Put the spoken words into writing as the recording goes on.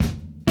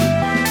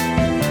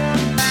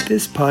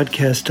This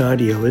podcast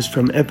audio is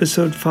from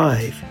Episode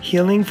 5,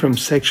 Healing from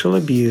Sexual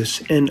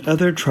Abuse and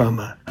Other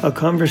Trauma, a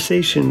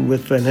conversation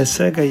with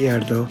Vanessa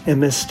Gallardo,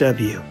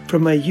 MSW,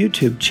 from my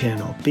YouTube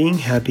channel, Being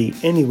Happy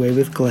Anyway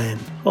with Glenn,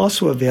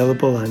 also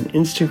available on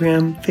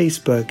Instagram,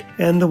 Facebook,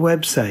 and the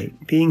website,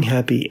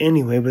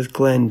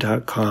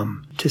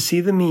 beinghappyanyway.glenn.com. To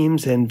see the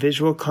memes and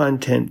visual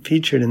content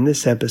featured in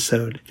this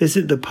episode,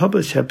 visit the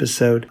published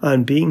episode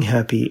on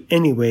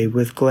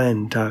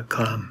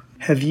beinghappyanyway.glenn.com.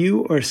 Have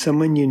you or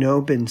someone you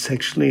know been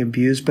sexually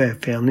abused by a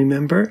family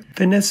member?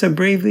 Vanessa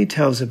bravely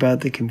tells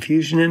about the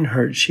confusion and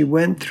hurt she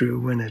went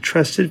through when a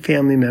trusted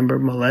family member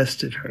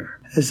molested her.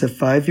 As a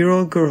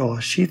 5-year-old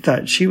girl, she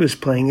thought she was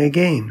playing a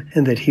game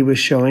and that he was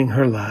showing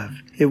her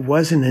love. It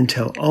wasn't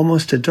until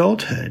almost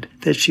adulthood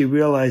that she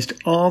realized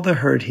all the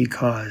hurt he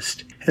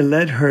caused. It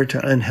led her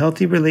to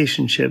unhealthy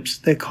relationships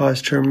that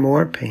caused her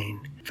more pain.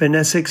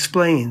 Vanessa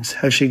explains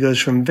how she goes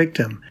from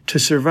victim to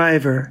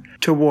survivor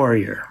to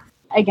warrior.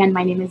 Again,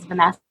 my name is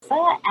Vanessa,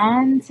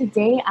 and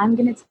today I'm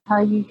going to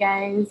tell you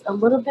guys a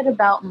little bit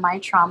about my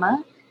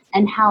trauma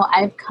and how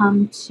I've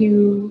come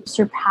to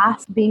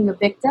surpass being a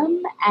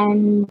victim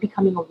and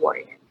becoming a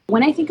warrior.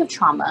 When I think of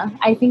trauma,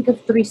 I think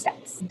of 3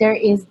 steps. There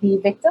is the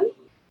victim,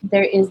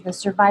 there is the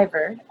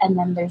survivor, and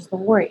then there's the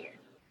warrior.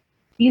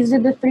 These are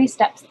the 3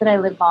 steps that I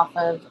live off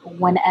of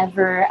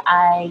whenever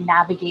I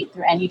navigate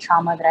through any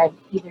trauma that I've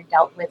either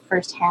dealt with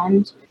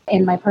firsthand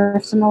in my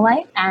personal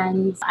life,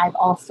 and I've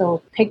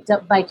also picked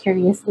up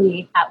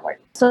vicariously at work.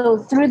 So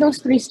through those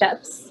 3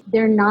 steps,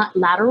 they're not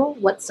lateral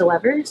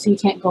whatsoever, so you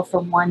can't go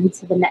from one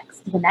to the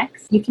next to the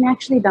next. You can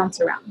actually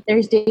bounce around.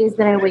 There's days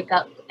that I wake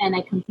up and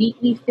I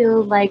completely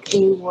feel like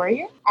a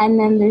warrior, and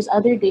then there's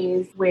other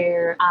days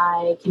where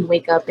I can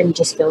wake up and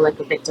just feel like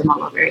a victim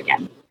all over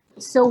again.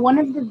 So one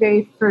of the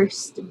very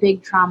first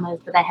big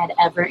traumas that I had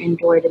ever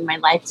endured in my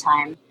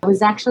lifetime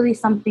was actually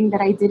something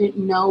that I didn't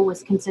know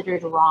was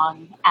considered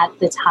wrong at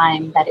the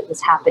time that it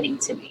was happening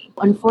to me.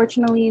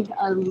 Unfortunately,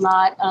 a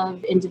lot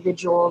of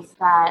individuals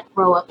that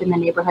grow up in the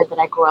neighborhood that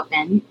I grew up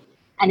in,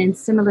 and in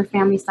similar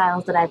family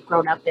styles that I've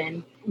grown up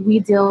in, we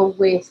deal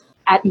with,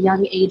 at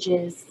young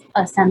ages,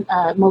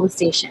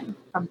 molestation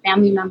from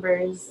family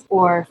members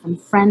or from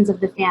friends of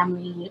the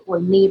family or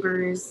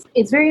neighbors.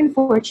 It's very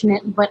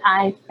unfortunate, but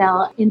I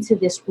fell into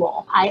this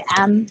role. I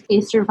am a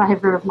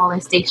survivor of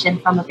molestation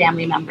from a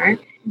family member.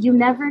 You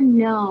never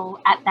know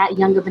at that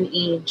young of an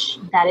age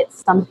that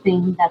it's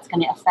something that's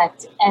going to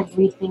affect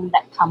everything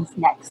that comes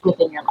next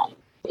within your life.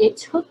 It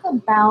took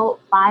about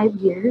 5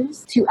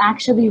 years to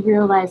actually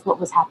realize what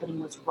was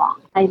happening was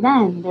wrong. By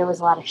then, there was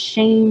a lot of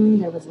shame,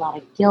 there was a lot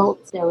of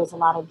guilt, there was a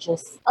lot of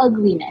just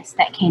ugliness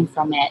that came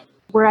from it,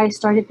 where I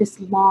started this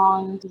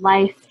long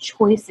life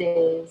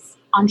choices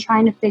on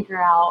trying to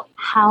figure out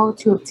how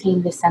to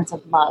obtain this sense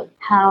of love,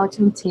 how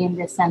to obtain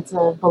this sense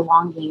of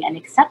belonging and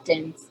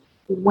acceptance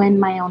when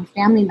my own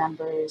family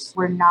members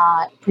were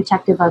not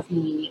protective of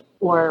me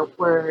or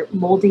were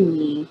molding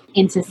me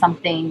into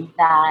something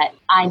that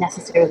I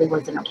necessarily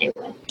wasn't okay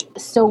with.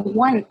 So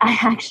when I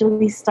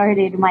actually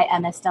started my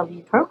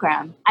MSW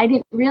program, I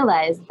didn't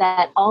realize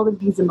that all of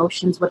these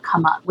emotions would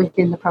come up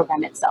within the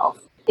program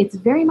itself. It's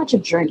very much a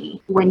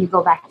journey when you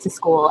go back to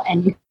school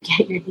and you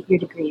get your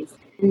degrees.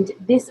 And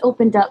this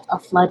opened up a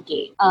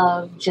floodgate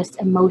of just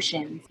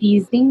emotions,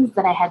 these things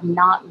that I had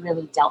not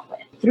really dealt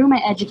with. Through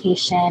my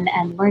education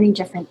and learning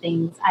different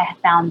things, I had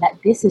found that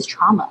this is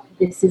trauma.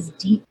 This is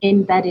deep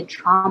embedded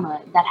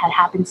trauma that had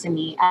happened to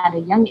me at a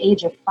young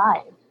age of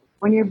 5.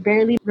 When you're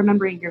barely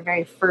remembering your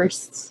very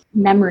first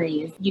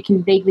memories, you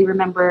can vaguely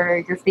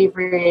remember your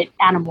favorite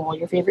animal,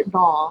 your favorite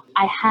doll.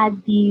 I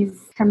had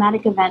these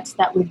traumatic events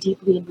that were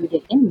deeply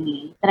rooted in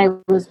me that I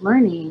was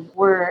learning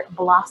were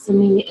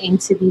blossoming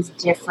into these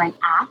different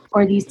acts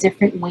or these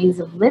different ways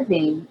of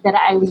living that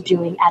I was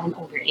doing at an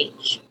older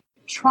age.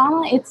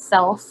 Trauma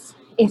itself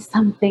is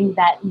something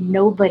that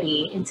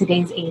nobody in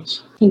today's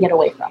age can get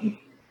away from.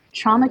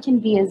 Trauma can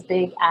be as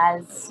big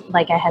as,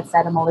 like I had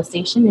said, a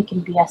molestation. It can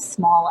be as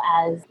small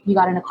as you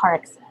got in a car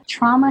accident.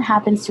 Trauma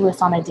happens to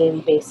us on a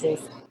daily basis,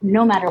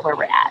 no matter where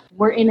we're at.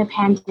 We're in a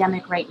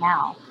pandemic right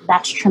now.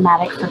 That's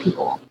traumatic for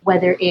people.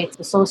 Whether it's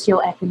the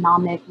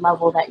socioeconomic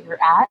level that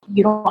you're at,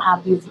 you don't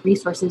have these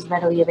resources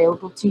readily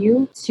available to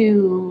you,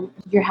 to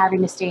you're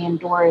having to stay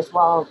indoors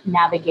while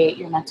navigate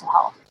your mental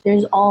health.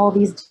 There's all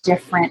these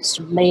different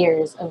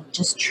layers of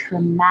just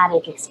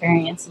traumatic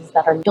experiences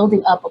that are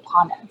building up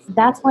upon us.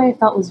 That's why I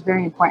felt it was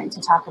very important to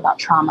talk about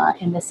trauma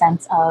in the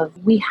sense of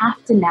we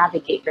have to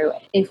navigate through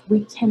it. If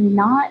we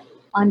cannot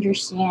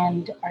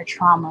understand our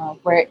trauma,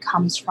 where it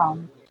comes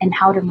from, and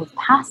how to move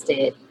past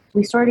it,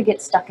 we sort of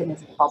get stuck in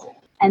this bubble.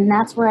 And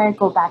that's where I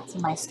go back to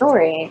my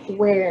story,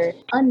 where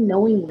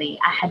unknowingly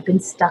I had been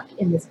stuck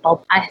in this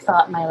bubble. I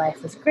thought my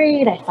life was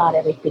great. I thought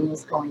everything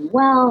was going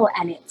well.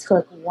 And it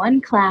took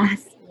one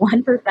class,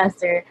 one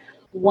professor,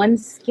 one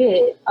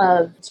skit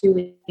of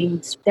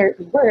doing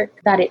therapy work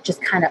that it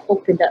just kind of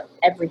opened up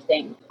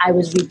everything. I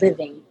was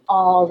reliving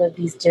all of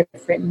these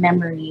different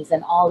memories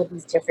and all of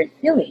these different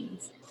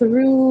feelings.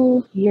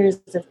 Through years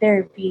of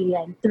therapy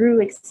and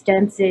through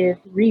extensive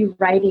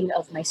rewriting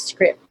of my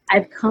script,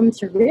 I've come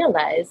to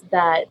realize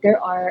that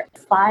there are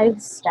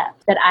 5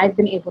 steps that I've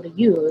been able to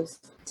use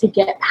to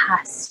get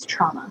past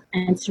trauma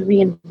and to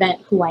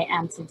reinvent who I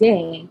am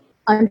today,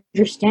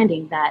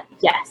 understanding that,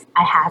 yes,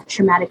 I have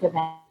traumatic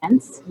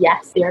events.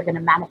 Yes, they are going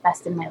to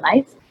manifest in my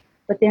life,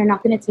 but they're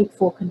not going to take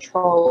full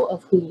control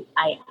of who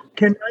I am.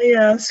 Can I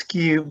ask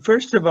you,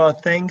 first of all,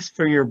 thanks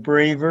for your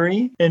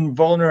bravery and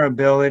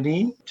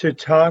vulnerability to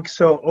talk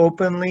so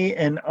openly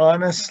and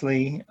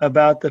honestly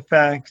about the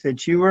fact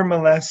that you were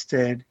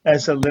molested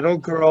as a little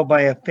girl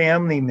by a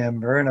family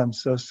member, and I'm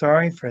so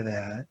sorry for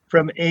that,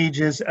 from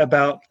ages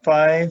about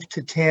 5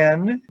 to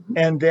 10.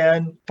 And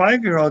then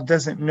 5-year-old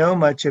doesn't know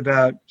much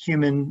about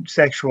human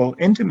sexual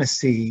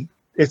intimacy.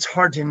 It's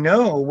hard to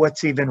know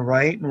what's even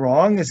right and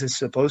wrong. Is this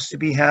supposed to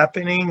be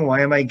happening?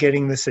 Why am I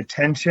getting this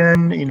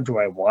attention? Do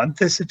I want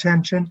this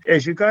attention?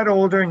 As you got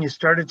older and you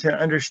started to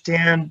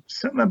understand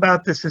something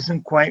about this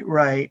isn't quite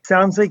right,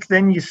 sounds like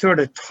then you sort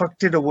of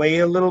tucked it away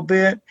a little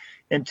bit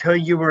until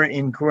you were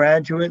in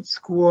graduate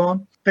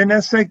school.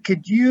 Vanessa,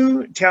 could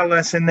you tell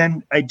us, and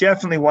then I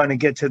definitely want to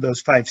get to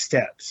those 5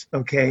 steps,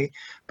 okay?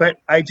 But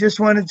I just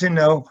wanted to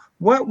know,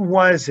 what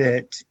was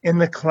it in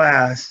the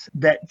class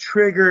that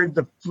triggered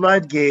the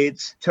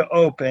floodgates to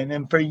open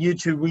and for you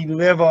to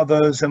relive all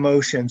those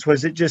emotions?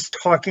 Was it just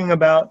talking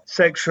about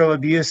sexual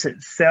abuse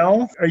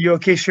itself? Are you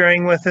okay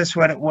sharing with us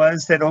what it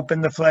was that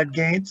opened the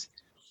floodgates?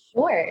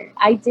 Sure.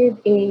 I did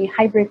a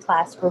hybrid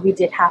class where we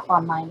did half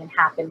online and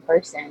half in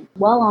person.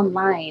 While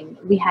online,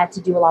 we had to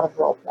do a lot of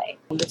role play.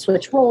 We would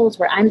switch roles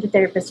where I'm the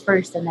therapist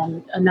first, and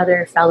then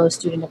another fellow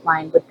student of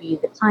mine would be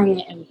the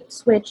client, and we would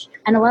switch.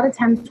 And a lot of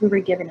times we were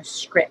given a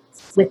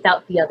script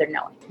without the other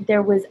knowing.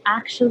 There was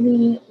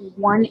actually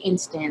one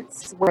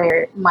instance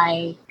where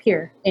my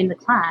peer in the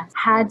class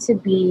had to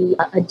be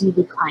a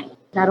DV client.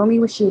 Not only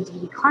was she a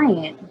DV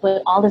client,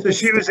 but all of So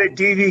she was a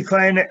DV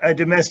client, a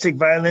domestic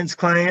violence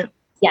client?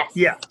 Yes.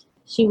 Yeah.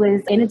 She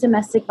was in a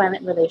domestic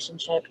violent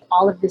relationship.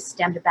 All of this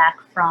stemmed back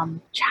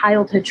from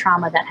childhood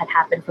trauma that had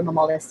happened from a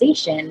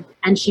molestation,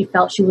 and she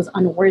felt she was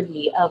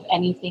unworthy of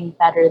anything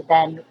better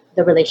than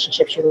the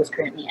relationship she was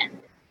currently in.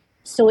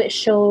 So it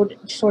showed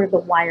sort of the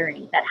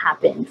wiring that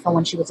happened from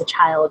when she was a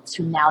child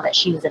to now that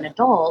she was an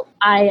adult.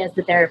 I, as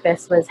the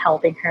therapist, was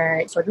helping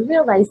her sort of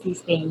realize these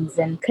things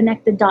and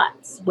connect the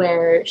dots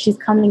where she's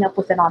coming up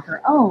with it on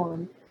her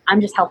own. I'm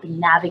just helping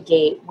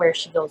navigate where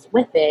she goes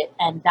with it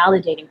and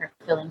validating her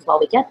feelings while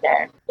we get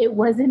there. It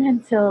wasn't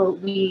until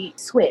we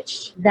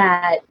switched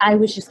that I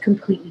was just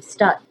completely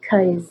stuck,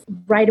 because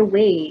right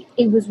away,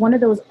 it was one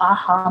of those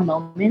aha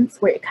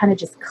moments where it kind of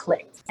just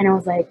clicked. And I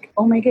was like,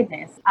 oh my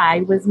goodness,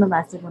 I was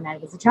molested when I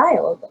was a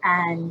child.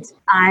 And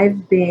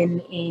I've been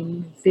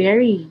in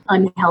very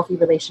unhealthy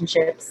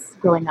relationships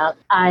growing up.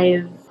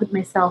 I've put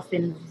myself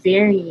in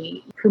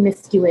very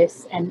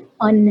promiscuous and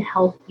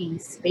unhealthy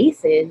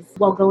spaces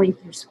while going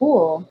through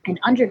school and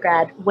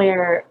undergrad,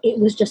 where it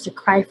was just a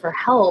cry for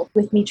help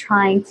with me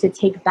trying to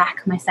take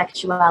back my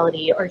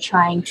sexuality or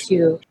trying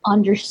to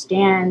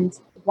understand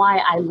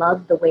why I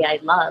love the way I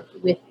love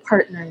with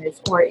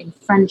partners or in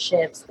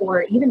friendships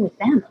or even with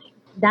family.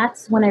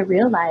 That's when I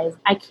realized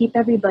I keep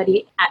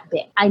everybody at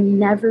bay. I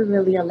never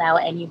really allow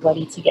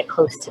anybody to get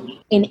close to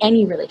me in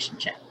any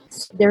relationship.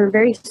 They're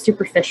very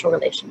superficial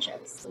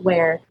relationships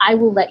where I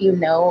will let you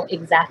know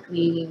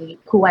exactly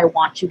who I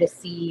want you to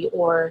see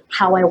or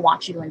how I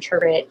want you to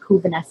interpret who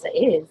Vanessa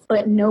is,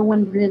 but no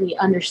one really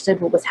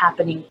understood what was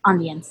happening on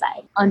the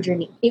inside,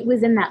 underneath. It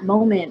was in that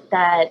moment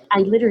that I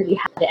literally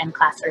had to end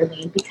class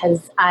early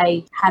because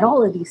I had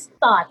all of these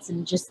thoughts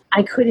and just,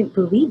 I couldn't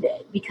believe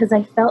it because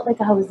I felt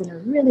like I was in a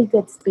really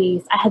good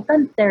space. I had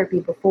done therapy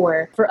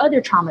before for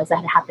other traumas that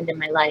had happened in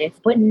my life,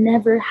 but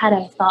never had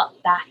I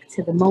thought back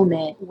to the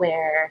moment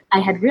where I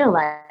had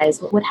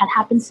realized what had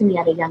happened to me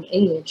at a young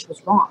age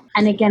was wrong.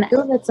 And again, I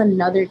feel that's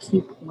another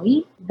key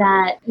point,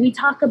 that we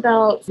talk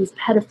about these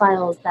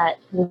pedophiles that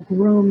will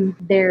groom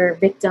their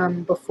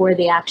victim before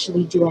they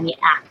actually do any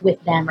act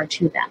with them or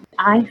to them.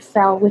 I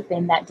fell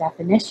within that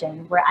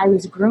definition where I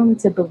was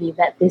groomed to believe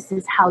that this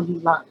is how you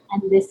love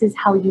and this is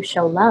how you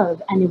show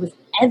love. And it was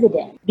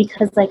evident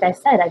because, like I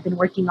said, I've been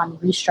working on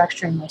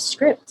restructuring my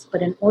script.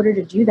 But in order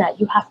to do that,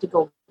 you have to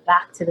go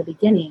back to the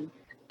beginning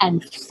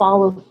and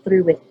follow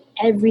through with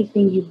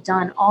everything you've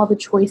done, all the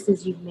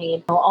choices you've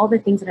made, all the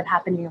things that have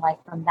happened in your life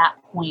from that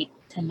point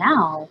to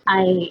now.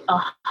 I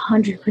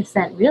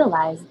 100%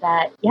 realized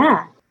that,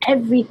 yeah,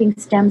 everything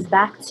stems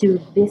back to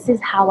this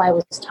is how I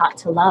was taught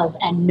to love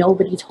and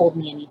nobody told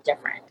me any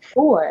different.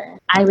 Or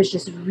I was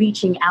just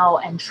reaching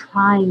out and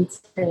trying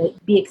to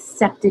be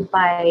accepted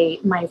by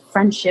my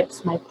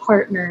friendships, my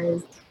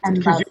partners.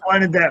 Because you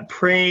wanted that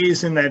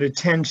praise and that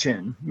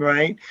attention,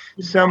 right?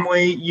 Yeah. Some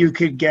way you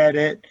could get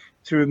it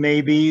through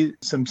maybe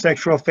some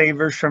sexual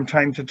favors from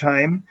time to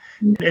time,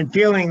 and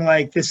feeling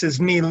like this is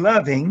me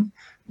loving,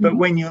 But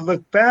when you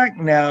look back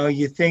now,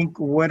 you think,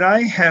 would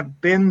I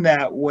have been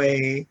that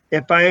way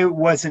if I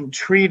wasn't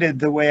treated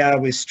the way I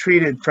was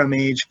treated from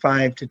age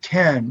 5 to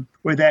 10,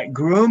 where that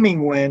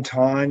grooming went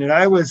on and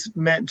I was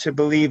meant to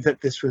believe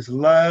that this was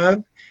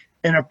love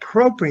and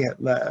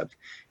appropriate love?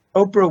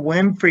 Oprah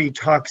Winfrey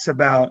talks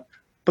about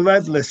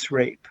bloodless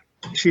rape.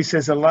 She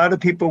says a lot of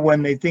people,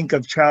 when they think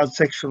of child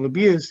sexual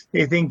abuse,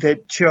 they think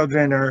that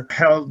children are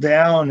held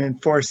down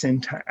and forced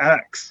into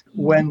acts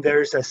when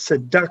there's a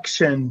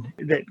seduction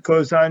that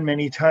goes on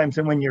many times.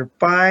 And when you're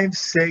 5,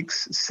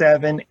 6,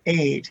 7,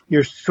 8,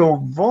 you're so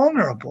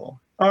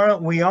vulnerable.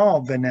 Aren't we all,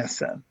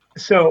 Vanessa?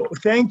 So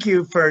thank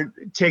you for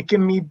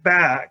taking me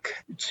back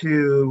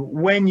to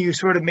when you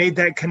sort of made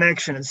that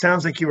connection. It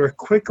sounds like you were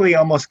quickly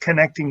almost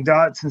connecting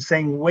dots and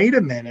saying, wait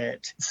a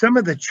minute, some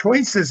of the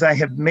choices I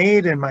have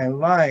made in my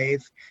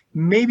life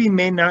maybe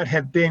may not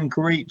have been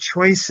great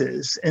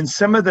choices. And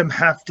some of them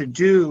have to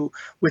do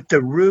with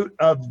the root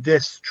of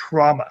this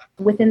trauma.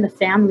 Within the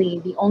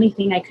family, the only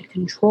thing I could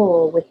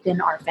control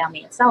within our family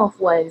itself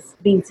was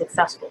being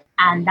successful.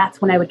 And that's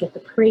when I would get the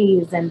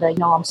praise and the,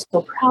 I'm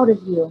so proud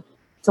of you.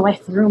 So I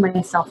threw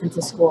myself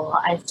into school.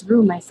 I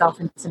threw myself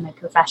into my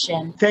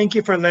profession. Thank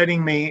you for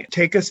letting me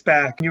take us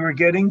back. You were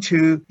getting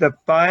to the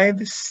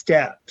 5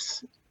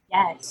 steps.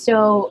 Yes.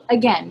 So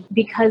again,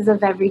 because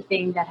of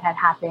everything that had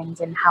happened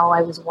and how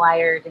I was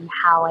wired and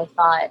how I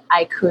thought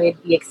I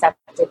could be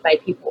accepted by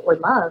people or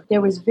loved,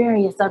 there was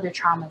various other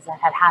traumas that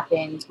had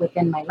happened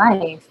within my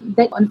life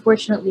that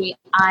unfortunately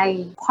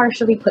I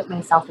partially put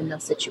myself in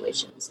those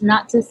situations.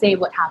 Not to say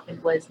what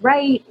happened was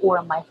right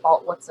or my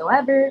fault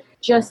whatsoever,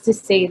 just to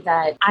say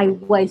that I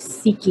was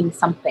seeking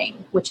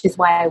something, which is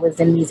why I was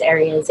in these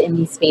areas, in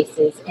these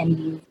spaces,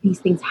 and these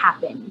things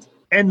happened.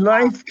 And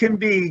life can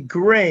be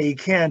gray,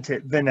 can't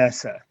it,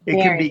 Vanessa? It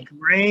can be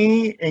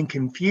gray and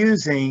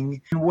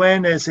confusing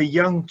when, as a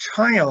young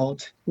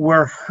child,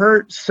 we're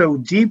hurt so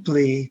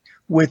deeply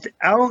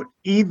without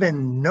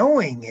even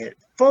knowing it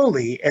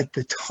fully at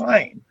the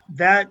time.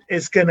 That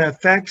is going to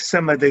affect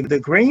some of the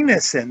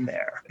grayness in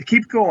there.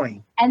 Keep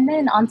going. And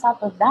then on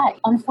top of that,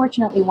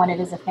 unfortunately, when it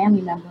is a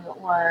family member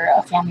or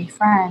a family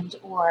friend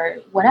or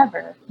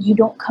whatever, you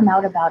don't come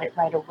out about it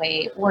right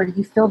away, or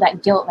you feel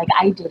that guilt like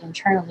I did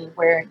internally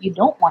where you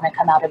don't want to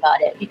come out about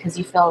it because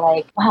you feel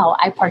like, wow,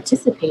 I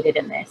participated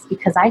in this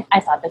because I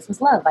thought this was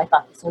love. I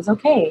thought this was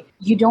okay.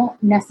 You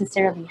don't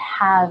necessarily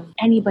have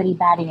anybody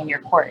batting in your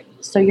court.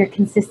 So you're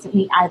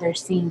consistently either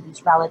seeing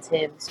these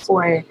relatives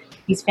or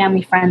these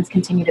family friends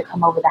continue to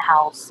come over the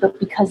house, but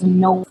because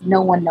no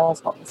one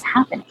knows what was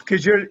happening.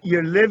 Because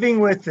you're living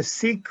with the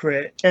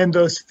secret, and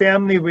those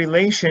family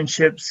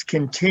relationships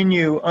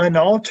continue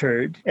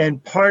unaltered,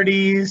 and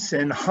parties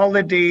and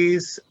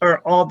holidays are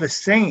all the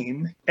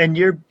same, and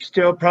you're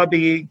still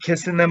probably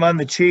kissing them on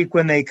the cheek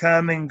when they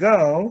come and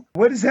go.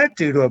 What does that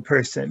do to a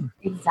person?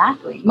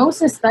 Exactly.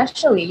 Most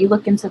especially, you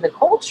look into the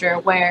culture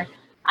where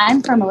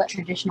I'm from a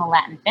traditional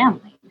Latin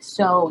family.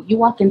 So you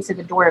walk into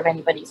the door of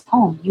anybody's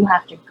home, you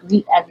have to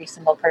greet every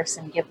single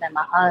person, give them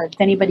a hug.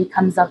 If anybody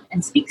comes up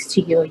and speaks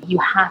to you, you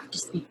have to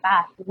speak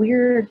back.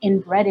 We're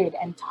inbred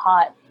and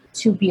taught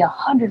to be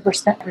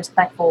 100%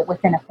 respectful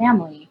within a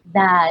family,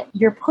 that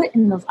you're put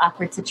in those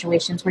awkward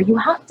situations where you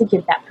have to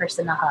give that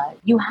person a hug.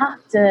 You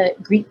have to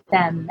greet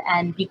them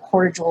and be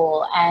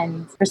cordial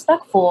and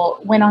respectful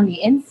when on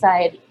the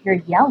inside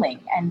you're yelling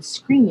and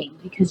screaming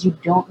because you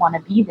don't want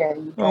to be there.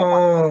 You don't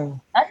want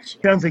to touch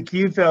you. Sounds like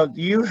you felt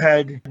you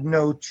had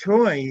no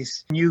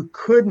choice. You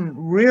couldn't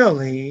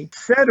really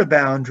set a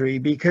boundary,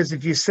 because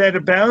if you set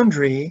a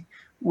boundary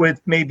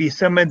with maybe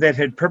someone that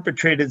had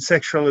perpetrated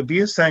sexual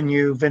abuse on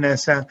you,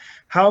 Vanessa,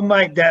 how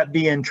might that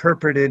be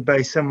interpreted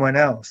by someone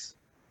else?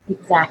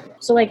 Exactly.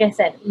 So like I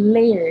said,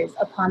 layers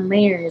upon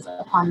layers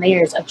upon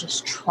layers of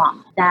just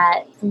trauma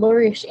that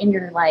flourish in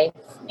your life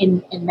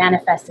and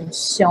manifest in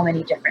so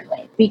many different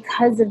ways.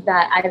 Because of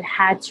that, I've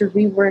had to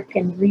rework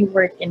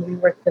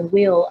the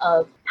wheel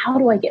of, how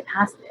do I get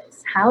past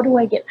this? How do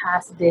I get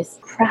past this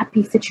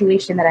crappy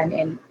situation that I'm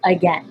in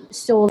again?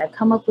 So I've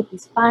come up with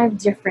these 5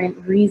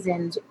 different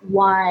reasons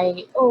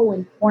why,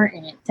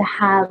 important to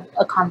have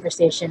a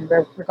conversation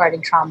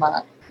regarding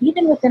trauma,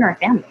 even within our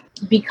family.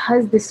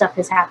 Because this stuff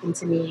has happened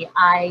to me,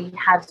 I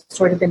have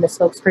sort of been the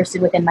spokesperson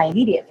within my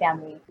immediate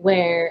family,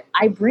 where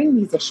I bring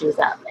these issues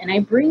up and I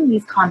bring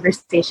these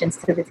conversations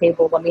to the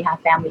table when we have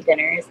family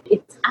dinners.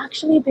 It's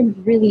actually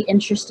been really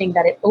interesting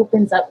that it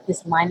opens up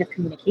this line of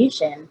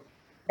communication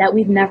that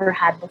we've never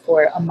had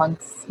before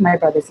amongst my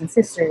brothers and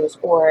sisters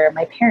or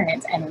my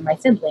parents and my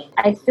siblings.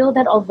 I feel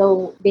that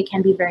although they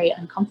can be very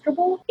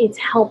uncomfortable, it's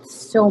helped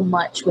so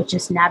much with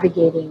just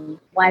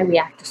navigating why we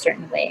act a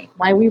certain way,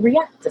 why we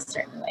react a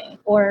certain way,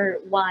 or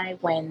why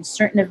when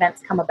certain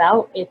events come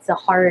about, it's a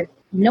hard,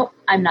 nope,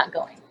 I'm not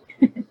going.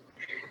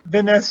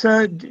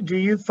 Vanessa, do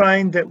you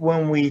find that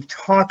when we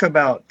talk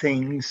about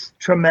things,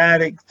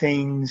 traumatic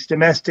things,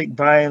 domestic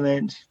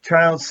violence,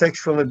 child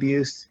sexual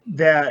abuse,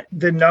 that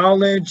the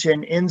knowledge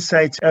and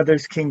insights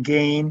others can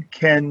gain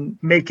can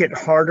make it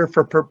harder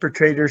for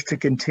perpetrators to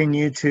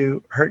continue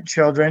to hurt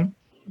children?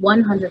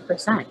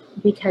 100%,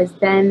 because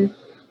then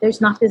there's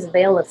not this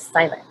veil of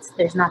silence.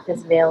 There's not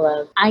this veil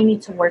of, I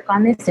need to work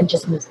on this and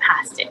just move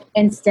past it.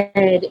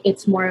 Instead,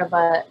 it's more of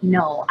a,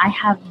 no, I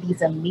have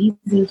these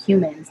amazing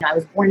humans. I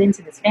was born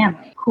into this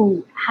family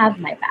who have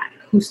my back,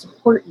 who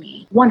support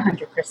me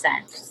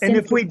 100%. And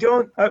if we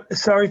don't,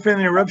 sorry for the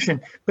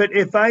interruption, but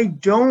if I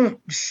don't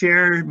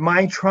share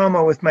my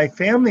trauma with my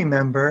family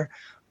member,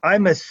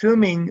 I'm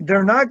assuming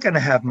they're not going to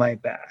have my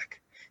back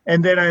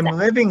and that I'm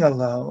living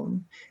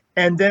alone.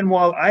 And then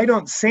while I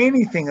don't say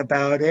anything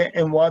about it,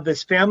 and while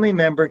this family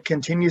member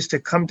continues to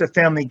come to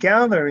family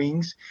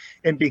gatherings,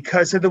 and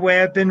because of the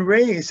way I've been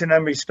raised and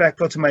I'm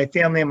respectful to my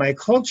family and my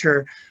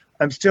culture,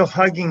 I'm still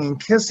hugging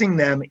and kissing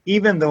them,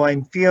 even though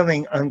I'm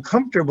feeling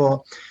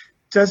uncomfortable.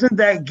 Doesn't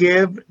that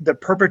give the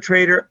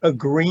perpetrator a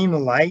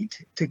green light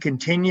to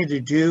continue to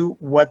do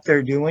what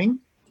they're doing?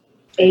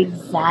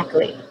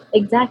 Exactly.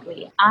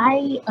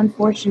 I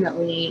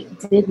unfortunately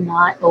did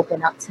not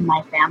open up to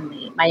my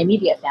family, my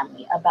immediate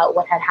family, about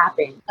what had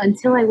happened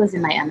until I was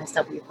in my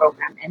MSW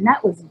program. And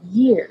that was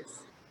years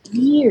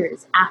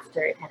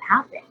after it had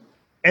happened.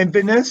 And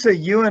Vanessa,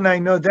 you and I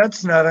know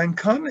that's not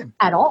uncommon.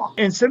 At all.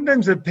 And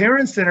sometimes the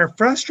parents then are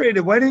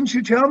frustrated. Why didn't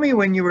you tell me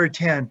when you were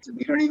 10?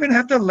 We don't even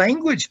have the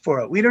language for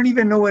it. We don't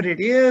even know what it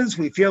is.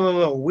 We feel a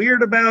little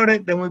weird about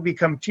it. Then we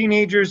become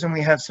teenagers and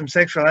we have some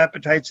sexual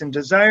appetites and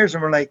desires.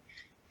 And we're like,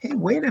 hey,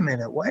 wait a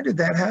minute. Why did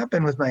that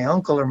happen with my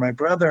uncle or my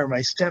brother or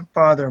my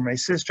stepfather or my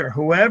sister,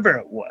 whoever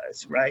it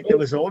was, right? That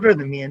was older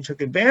than me and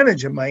took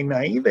advantage of my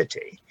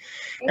naivety.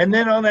 And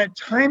then all that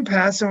time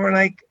passed and we're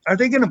like, are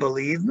they going to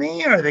believe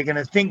me? Are they going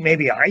to think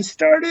maybe I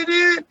started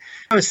it?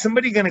 Is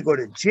somebody going to go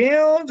to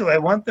jail? Do I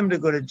want them to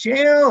go to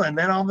jail? And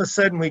then all of a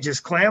sudden we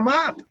just clam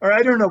up. Or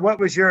I don't know, what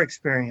was your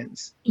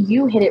experience?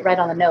 You hit it right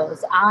on the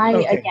nose.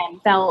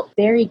 Again, felt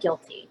very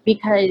guilty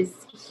because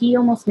he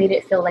almost made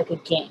it feel like a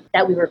game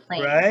that we were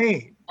playing.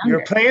 Right.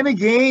 You're playing a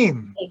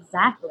game.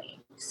 Exactly.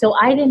 So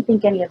I didn't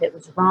think any of it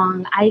was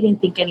wrong. I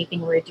didn't think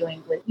anything we were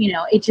doing was,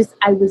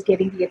 I was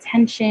getting the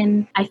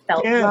attention. I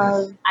felt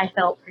loved. I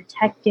felt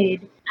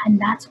protected. And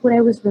that's what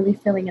I was really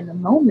feeling in the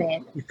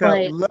moment. You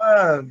felt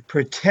loved,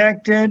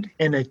 protected,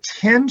 and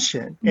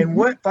attention. Mm-hmm. And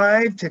what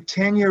 5 to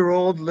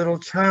 10-year-old little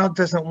child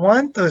doesn't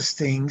want those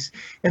things?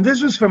 And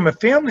this was from a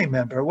family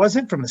member. It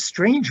wasn't from a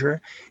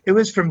stranger. It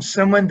was from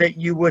someone that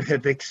you would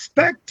have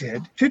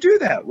expected to do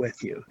that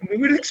with you. We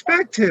would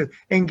expect to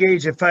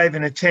engage a 5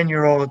 and a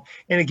 10-year-old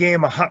in a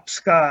game of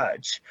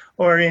hopscotch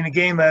or in a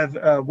game of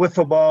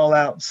wiffle ball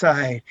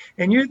outside.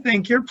 And you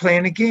think you're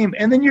playing a game.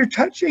 And then you're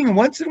touching. And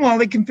once in a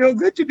while, it can feel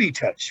good to be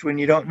touched when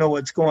you don't know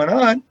what's going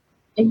on.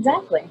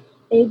 Exactly.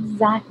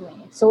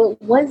 So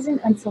it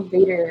wasn't until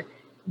later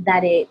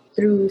that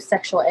through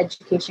sexual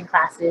education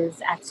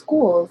classes at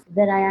schools,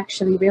 that I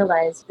actually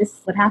realized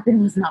what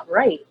happened was not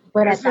right.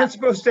 But it's not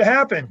supposed to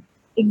happen.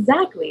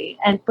 Exactly.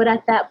 But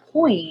at that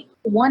point,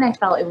 one, I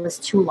felt it was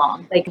too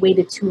long,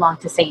 waited too long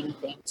to say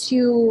anything.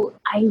 Two,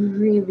 I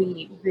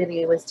really,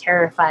 really was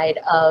terrified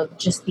of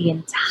just the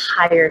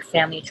entire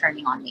family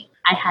turning on me.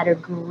 I had a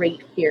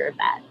great fear of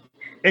that.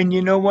 And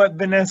you know what,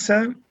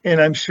 Vanessa?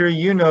 And I'm sure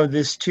you know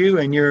this too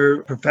in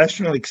your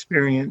professional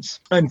experience.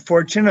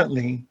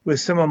 Unfortunately, with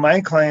some of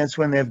my clients,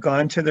 when they've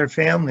gone to their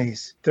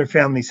families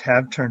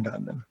have turned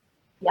on them.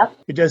 Yep.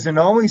 It doesn't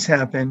always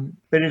happen,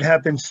 but it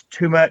happens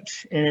too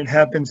much and it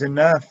happens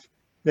enough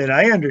that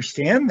I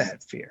understand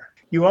that fear.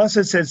 You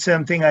also said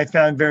something I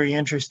found very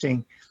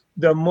interesting.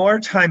 The more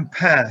time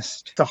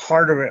passed, the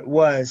harder it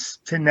was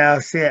to now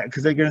say it.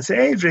 Because they're going to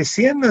say, hey,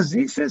 recién nos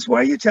dices, why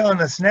are you telling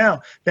us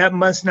now? That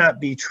must not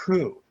be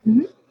true.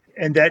 Mm-hmm.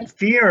 And that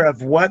fear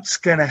of what's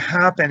going to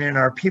happen and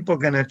are people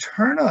going to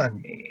turn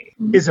on me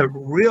is a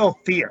real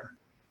fear.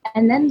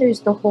 And then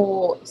there's the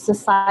whole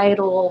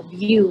societal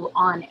view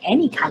on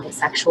any kind of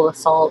sexual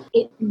assault.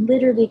 It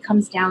literally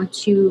comes down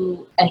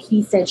to a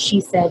he said, she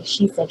said,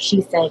 she said,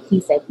 she said, he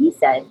said, he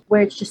said,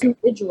 where it's just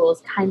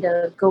individuals kind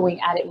of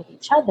going at it with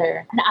each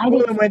other.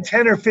 And when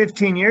 10 or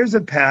 15 years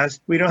have passed,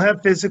 we don't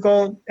have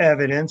physical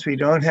evidence. We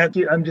don't have,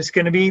 I'm just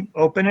going to be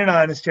open and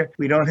honest here.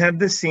 We don't have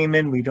the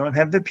semen. We don't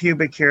have the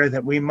pubic hair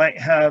that we might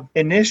have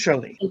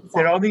initially. Exactly.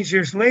 But all these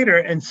years later,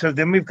 and so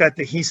then we've got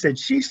the he said,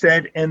 she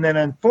said, and then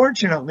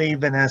unfortunately,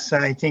 Vanessa,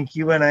 I think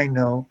you and I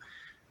know,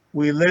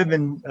 we live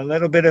in a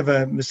little bit of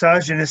a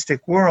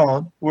misogynistic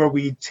world where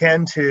we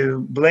tend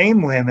to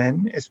blame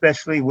women,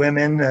 especially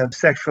women of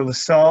sexual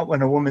assault.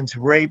 When a woman's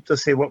raped, they'll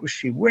say, what was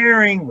she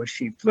wearing? Was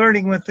she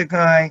flirting with the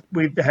guy?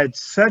 We've had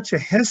such a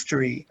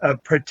history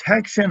of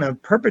protection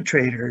of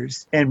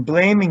perpetrators and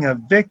blaming of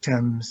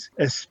victims,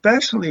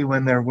 especially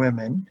when they're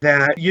women,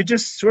 that you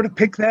just sort of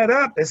pick that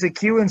up as a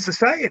cue in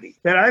society,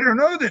 that I don't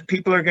know that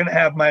people are going to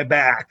have my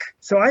back.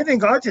 So I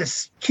think I'll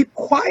just keep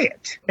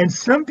quiet. And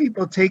some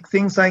people take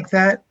things like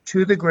that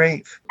to the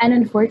grave. And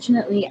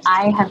unfortunately,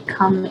 I have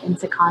come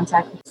into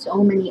contact with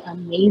so many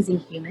amazing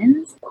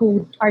humans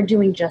who are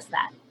doing just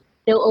that.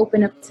 They'll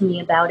open up to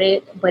me about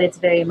it, but it's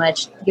very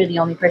much, you're the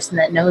only person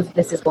that knows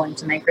this is going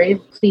to my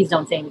grave. Please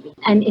don't say anything.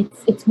 And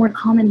it's more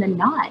common than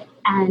not.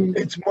 And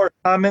it's more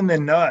common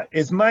than not.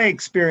 It's my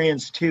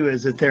experience too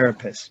as a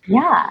therapist.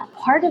 yeah,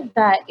 part of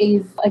that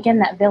is, again,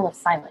 that veil of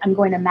silence. I'm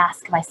going to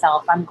mask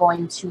myself. I'm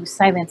going to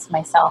silence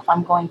myself.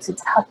 I'm going to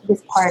tuck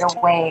this part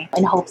away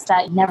in hopes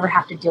that I never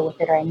have to deal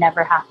with it or I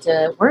never have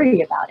to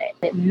worry about it.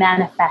 It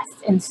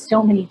manifests in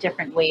so many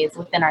different ways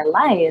within our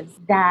lives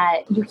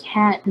that you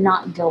can't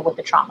not deal with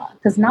the trauma.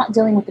 Because not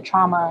dealing with the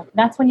trauma,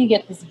 that's when you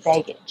get this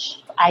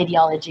baggage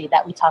ideology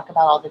that we talk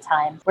about all the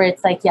time, where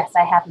it's like, yes,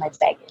 I have my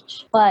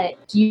baggage, but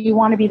do you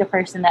want to be the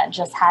person that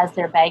just has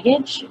their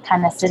baggage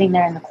kind of sitting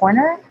there in the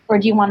corner? Or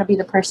do you want to be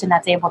the person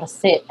that's able to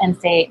sit and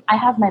say, I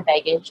have my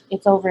baggage,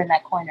 it's over in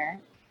that corner.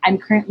 I'm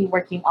currently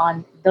working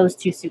on those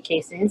 2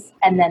 suitcases,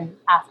 and then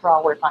after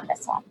I'll work on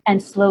this one.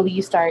 And slowly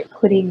you start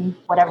putting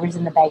whatever's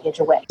in the baggage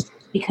away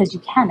because you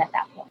can at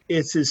that point.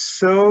 It is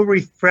so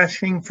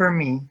refreshing for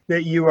me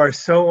that you are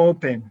so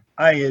open.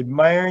 I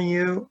admire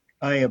you.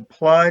 I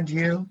applaud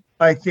you.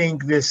 I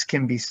think this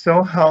can be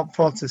so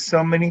helpful to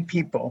so many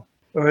people,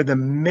 or the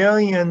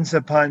millions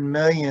upon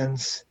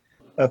millions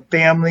of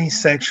family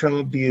sexual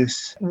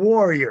abuse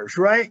warriors,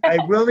 right? I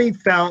really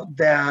felt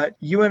that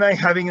you and I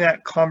having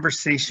that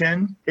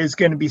conversation is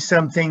going to be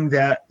something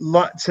that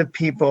lots of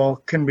people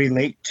can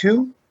relate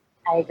to.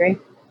 I agree.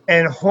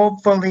 And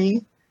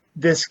hopefully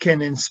this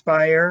can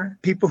inspire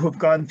people who've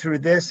gone through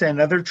this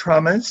and other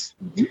traumas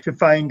to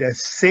find a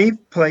safe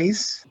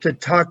place to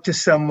talk to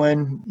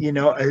someone,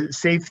 a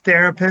safe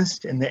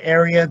therapist in the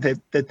area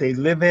that they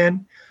live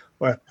in,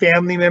 or a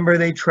family member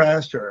they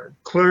trust, or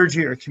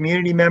clergy or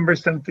community member,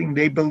 something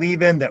they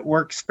believe in that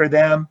works for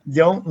them.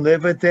 Don't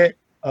live with it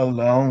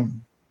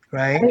alone,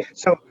 right?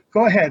 So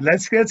go ahead.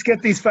 Let's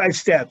get these 5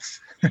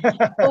 steps.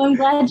 Well, I'm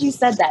glad you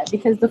said that,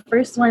 because the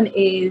first one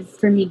is,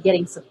 for me,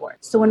 getting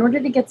support. So in order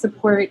to get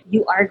support,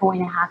 you are going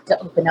to have to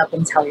open up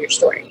and tell your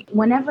story.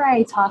 Whenever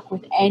I talk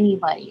with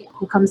anybody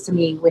who comes to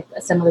me with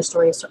a similar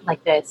story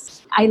like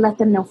this, I let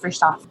them know,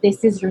 first off,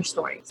 this is your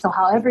story. So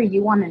however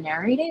you want to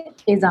narrate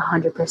it is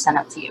 100%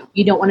 up to you.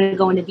 You don't want to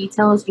go into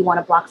details. You want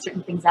to block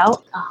certain things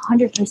out.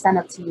 100%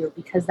 up to you,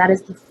 because that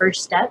is the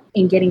first step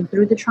in getting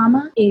through the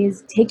trauma,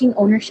 is taking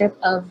ownership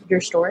of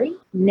your story,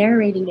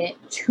 narrating it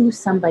to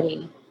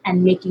somebody,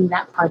 and making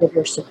that part of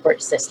your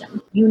support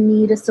system. You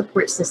need a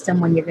support system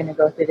when you're going to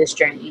go through this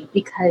journey,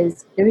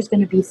 because there's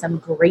going to be some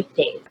great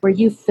days where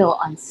you feel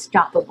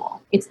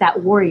unstoppable. It's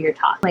that warrior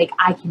talk, like,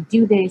 I can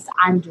do this,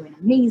 I'm doing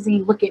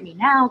amazing, look at me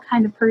now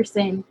kind of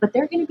person. But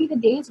there are going to be the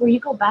days where you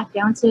go back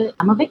down to,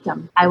 I'm a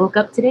victim. I woke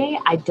up today,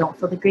 I don't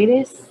feel the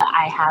greatest.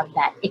 I have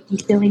that icky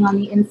feeling on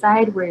the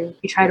inside where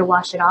you try to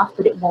wash it off,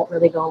 but it won't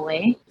really go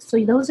away. So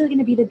those are going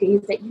to be the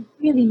days that you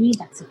really need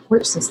that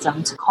support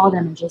system to call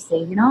them and just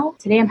say,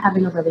 today I'm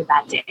having a really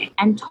bad day.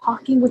 And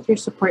talking with your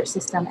support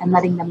system and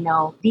letting them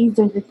know, these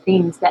are the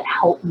things that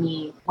help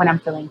me when I'm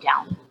feeling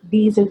down.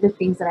 These are the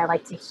things that I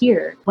like to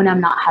hear when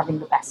I'm not having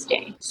the best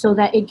day. So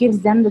that it gives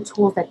them the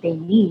tools that they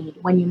need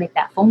when you make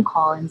that phone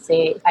call and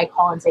say, if I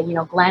call and say,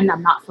 Glenn,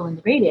 I'm not feeling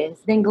the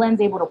greatest, then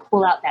Glenn's able to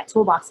pull out that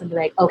toolbox and be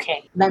like,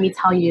 okay, let me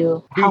tell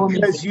you how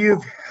amazing. Because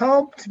you've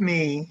helped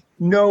me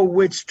know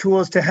which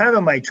tools to have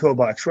in my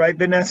toolbox, right,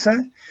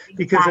 Vanessa?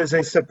 Because as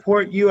I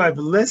support you, I've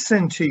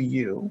listened to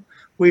you.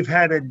 We've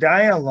had a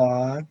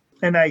dialogue,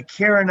 and I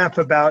care enough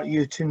about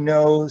you to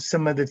know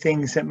some of the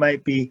things that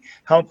might be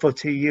helpful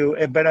to you,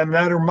 but I'm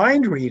not a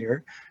mind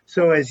reader.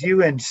 So as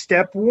you in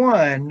step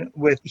 1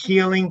 with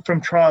healing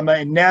from trauma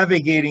and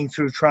navigating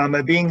through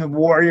trauma, being a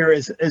warrior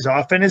as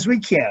often as we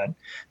can,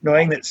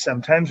 knowing that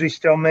sometimes we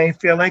still may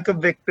feel like a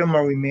victim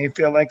or we may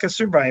feel like a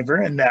survivor,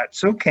 and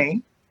that's okay.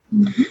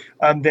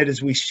 That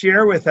as we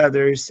share with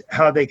others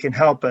how they can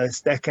help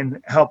us, that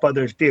can help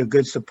others be a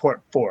good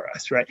support for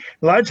us, right?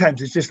 A lot of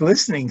times it's just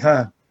listening,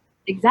 huh?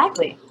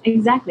 Exactly.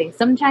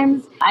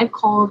 Sometimes I've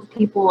called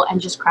people and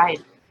just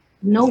cried.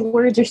 No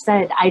words are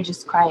said. I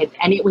just cried.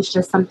 And it was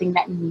just something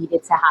that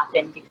needed to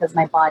happen because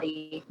my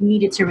body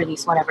needed to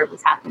release whatever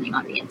was happening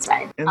on the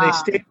inside. And they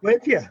stayed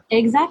with you.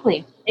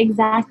 Exactly.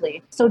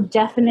 So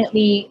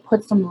definitely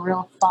put some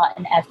real thought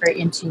and effort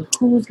into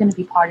who's going to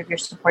be part of your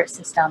support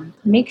system.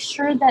 Make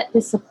sure that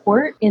the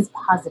support is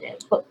positive.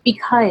 But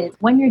because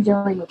when you're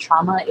dealing with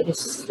trauma, it is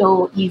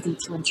so easy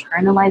to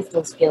internalize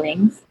those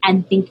feelings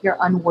and think you're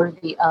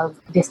unworthy of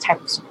this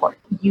type of support.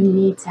 You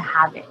need to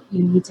have it.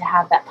 You need to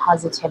have that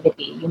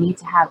positivity. You need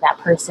to have that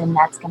person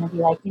that's going to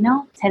be like,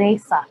 today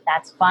sucked.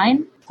 That's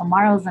fine.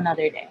 Tomorrow's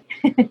another day.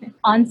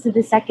 On to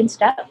the second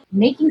step,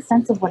 making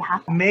sense of what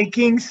happened.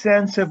 Making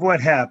sense of what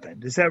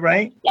happened. Is that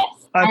right?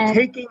 Yes. I'm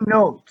taking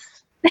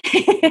notes.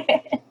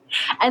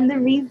 And the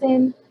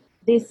reason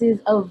this is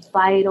a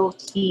vital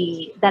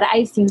key that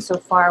I've seen so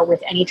far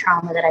with any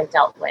trauma that I've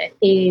dealt with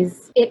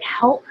is it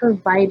helped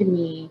provide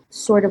me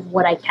sort of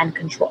what I can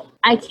control.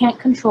 I can't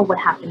control what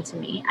happened to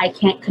me. I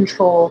can't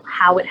control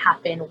how it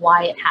happened,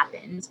 why it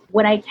happened.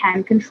 What I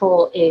can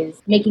control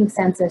is making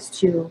sense as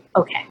to,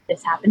 okay,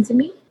 this happened to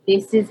me.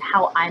 This is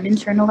how I'm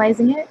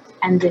internalizing it.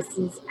 And this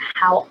is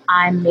how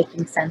I'm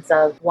making sense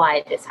of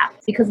why this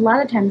happens. Because a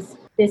lot of times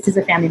this is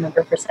a family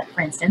member,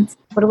 for instance.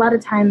 But a lot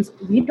of times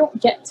we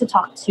don't get to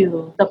talk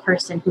to the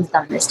person who's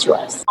done this to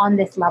us on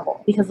this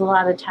level, because a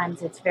lot of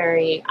times it's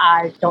very,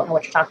 I don't know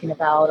what you're talking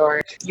about,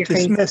 or you're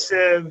crazy.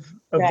 Dismissive,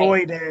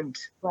 avoidant,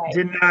 Right.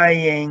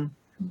 denying,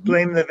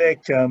 blame the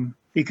victim.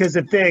 Because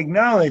if they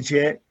acknowledge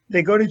it,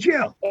 they go to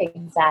jail.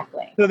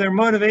 Exactly. So their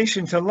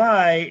motivation to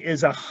lie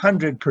is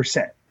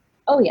 100%.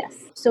 Oh, yes.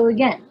 So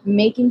again,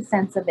 making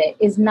sense of it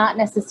is not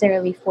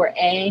necessarily for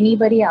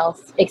anybody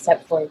else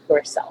except for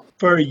yourself.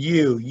 For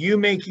you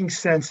making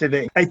sense of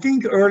it. I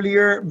think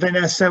earlier,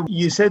 Vanessa,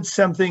 you said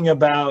something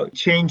about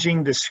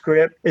changing the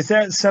script. Is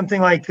that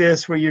something like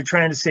this where you're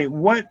trying to say,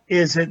 what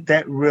is it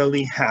that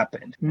really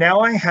happened?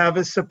 Now I have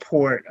a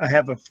support. I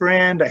have a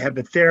friend. I have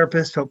a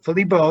therapist,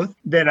 hopefully both,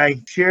 that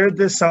I shared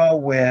this all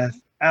with.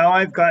 Now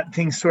I've got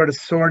things sort of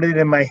sorted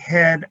in my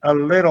head a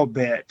little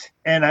bit,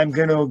 and I'm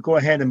going to go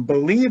ahead and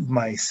believe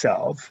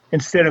myself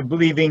instead of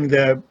believing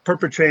the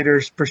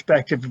perpetrator's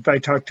perspective if I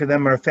talk to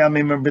them, or a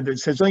family member that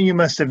says, oh, you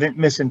must have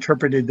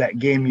misinterpreted that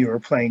game you were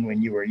playing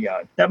when you were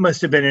young. That must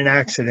have been an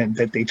accident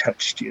that they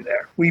touched you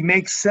there. We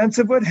make sense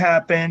of what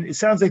happened. It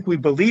sounds like we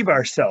believe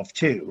ourselves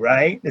too,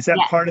 right? Is that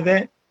part of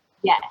it?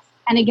 Yes.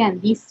 And again,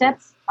 these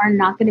steps are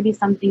not going to be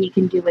something you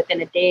can do within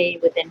a day,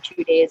 within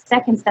 2 days.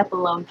 Second step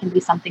alone can be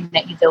something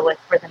that you deal with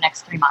for the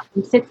next 3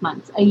 months, 6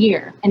 months, a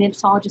year. And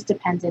it's all just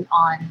dependent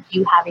on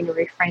you having to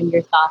reframe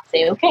your thoughts,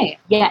 say, okay,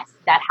 yes,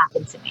 that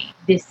happened to me.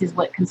 This is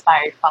what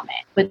conspired from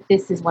it, but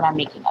this is what I'm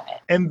making of it.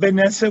 And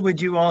Vanessa,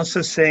 would you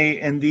also say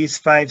in these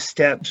 5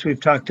 steps,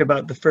 we've talked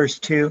about the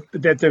first 2,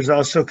 that there's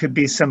also could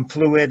be some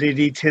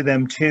fluidity to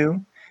them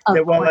too?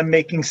 That while I'm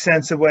making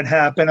sense of what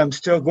happened, I'm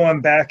still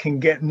going back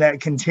and getting that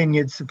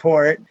continued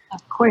support.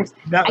 Of course.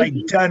 Not like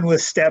done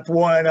with step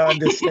 1 on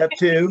to step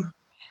 2.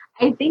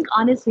 I think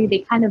honestly, they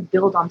kind of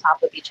build on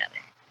top of each other.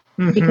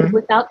 Mm-hmm. Because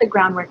without the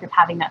groundwork of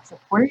having that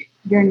support,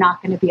 you're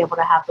not going to be able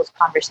to have those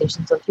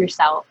conversations with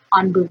yourself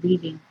on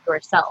believing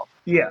yourself.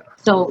 Yeah.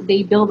 So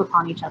they build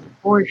upon each other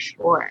for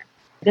sure.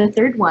 The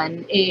third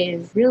one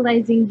is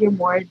realizing you're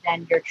more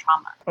than your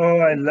trauma.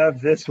 Oh, I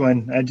love this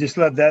one. I just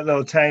love that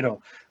little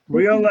title.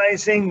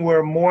 Realizing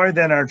we're more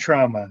than our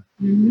trauma.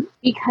 Mm-hmm.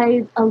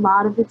 Because a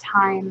lot of the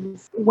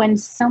times when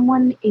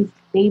someone is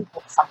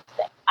labeled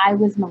something, I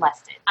was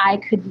molested, I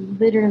could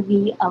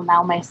literally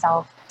allow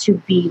myself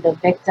to be the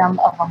victim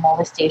of a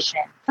molestation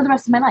for the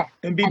rest of my life.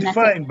 And be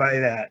defined by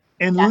that.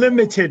 And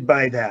limited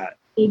by that.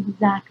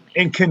 Exactly.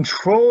 And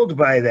controlled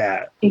by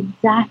that.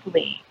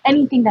 Exactly.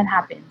 Anything that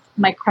happens,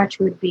 my crutch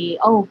would be,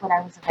 oh, but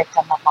I was a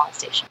victim of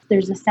molestation.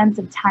 There's a sense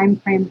of time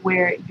frame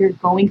where you're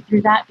going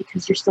through that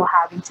because you're still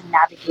having to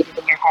navigate it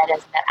in your head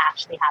as that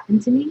actually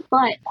happened to me.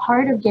 But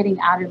part of getting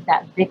out of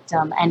that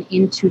victim and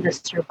into the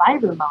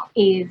survivor mode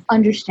is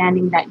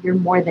understanding that you're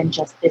more than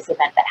just this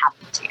event that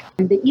happened to you.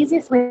 And the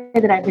easiest way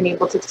that I've been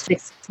able to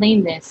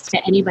explain this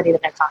to anybody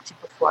that I've talked to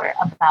before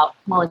about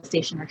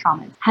molestation or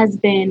trauma has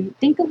been,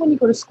 think of when you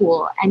go to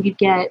school and you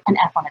get an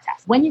F on a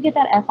test. When you get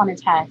that F on a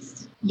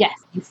test, yes,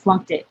 you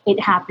flunked it. It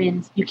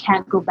happens. You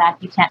can't go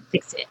back. You can't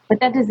fix it. But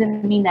that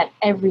doesn't mean that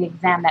every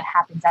exam that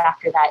happens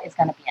after that is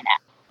going to be an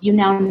F. You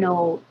now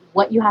know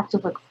what you have to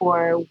look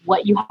for,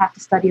 what you have to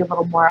study a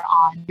little more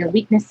on, your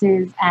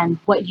weaknesses, and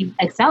what you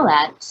excel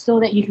at so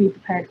that you can be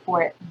prepared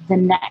for the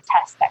next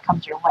test that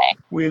comes your way.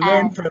 We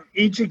learn from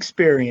each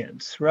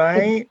experience, right?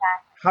 Exactly.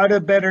 How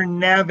to better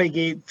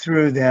navigate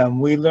through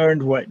them. We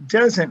learned what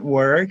doesn't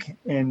work.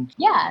 And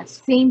yeah,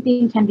 same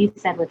thing can be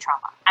said with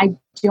trauma. I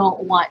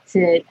don't want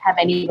to have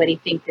anybody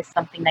think this is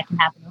something that can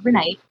happen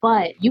overnight,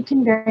 but you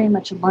can very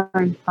much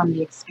learn from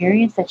the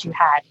experience that you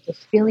had, the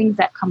feelings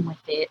that come with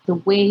it, the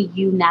way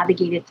you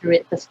navigated through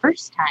it the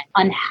first time,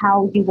 on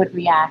how you would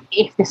react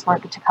if this were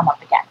to come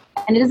up again.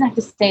 And it doesn't have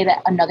to say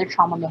that another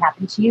trauma may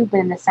happen to you,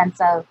 but in the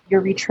sense of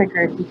you're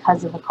re-triggered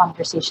because of a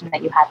conversation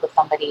that you had with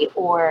somebody,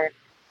 or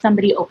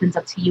somebody opens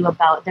up to you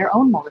about their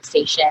own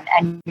molestation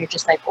and you're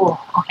just like,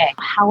 oh, okay,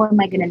 how am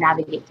I going to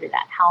navigate through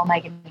that? How am I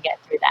going to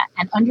get through that?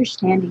 And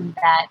understanding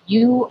that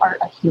you are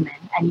a human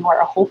and you are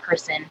a whole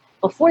person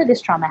before this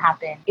trauma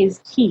happened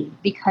is key,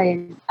 because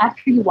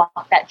after you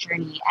walk that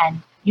journey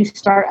and you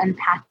start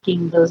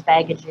unpacking those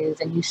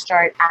baggages and you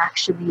start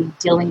actually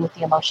dealing with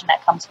the emotion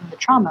that comes from the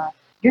trauma,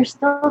 you're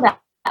still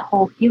that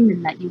whole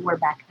human that you were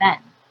back then.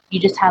 You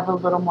just have a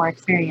little more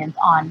experience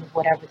on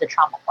whatever the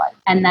trauma was.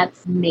 And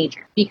that's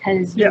major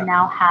because you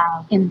now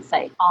have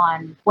insight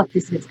on what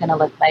this is going to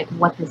look like,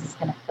 what this is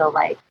going to feel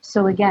like.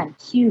 So again,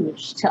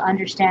 huge to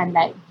understand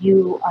that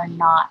you are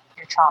not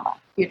your trauma.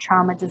 Your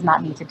trauma does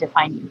not need to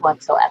define you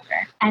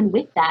whatsoever. And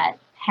with that,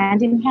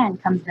 hand in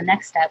hand comes the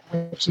next step,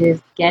 which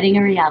is getting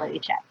a reality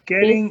check.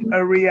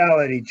 A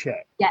reality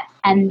check. Yes.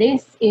 And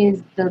this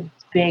is the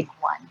big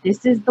one.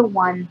 This is the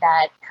one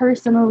that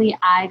personally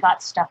I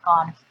got stuck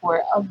on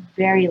for a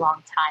very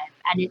long time.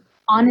 And it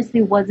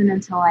honestly wasn't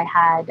until I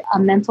had a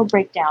mental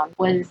breakdown,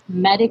 was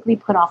medically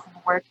put off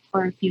of work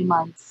for a few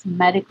months,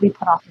 medically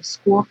put off of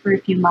school for a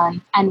few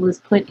months, and was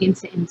put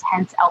into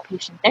intense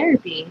outpatient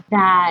therapy,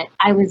 that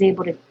I was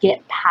able to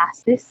get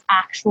past this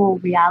actual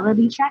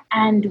reality check.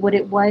 And what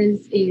it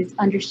was is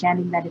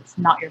understanding that it's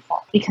not your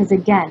fault. Because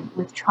again,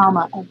 with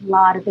trauma, a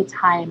lot of the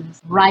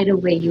times, right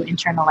away you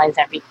internalize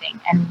everything.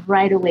 And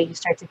right away you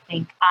start to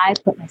think, I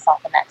put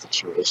myself in that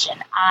situation.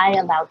 I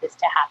allowed this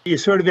to happen. You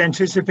sort of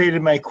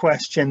anticipated my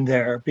question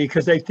there,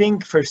 because I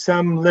think for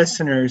some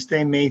listeners,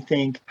 they may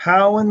think,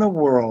 how in the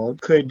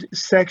world could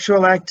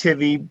sexual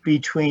activity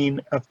between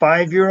a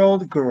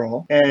 5-year-old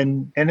girl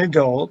and an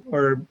adult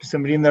or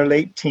somebody in their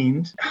late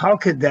teens, how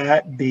could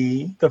that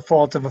be the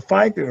fault of a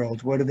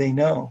 5-year-old? What do they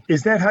know?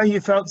 Is that how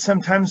you felt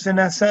sometimes,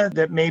 Vanessa,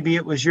 that maybe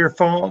it was your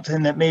fault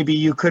and that maybe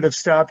you could have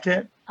stopped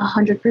it?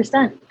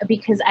 100%,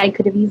 because I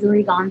could have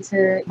easily gone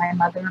to my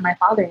mother or my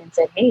father and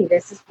said, hey,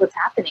 this is what's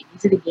happening.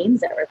 These are the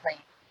games that we're playing.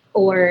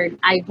 Or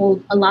I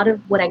hold a lot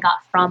of what I got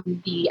from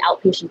the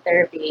outpatient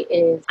therapy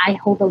is I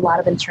hold a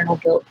lot of internal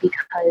guilt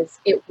because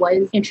it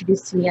was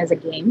introduced to me as a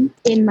game.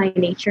 In my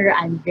nature,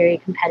 I'm very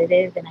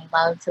competitive and I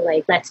love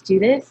to let's do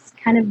this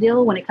kind of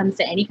deal when it comes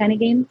to any kind of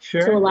game.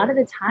 Sure. So a lot of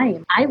the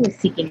time I was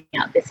seeking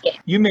out this game.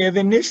 You may have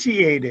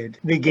initiated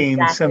the game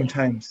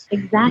sometimes.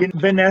 Exactly.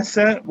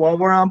 Vanessa, while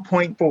we're on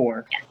point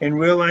 4 and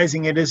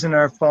realizing it isn't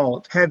our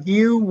fault, have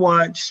you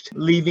watched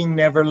Leaving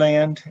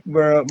Neverland,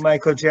 where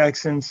Michael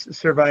Jackson's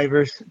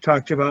survivors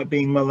talked about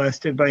being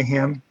molested by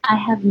him? I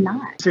have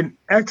not. It's an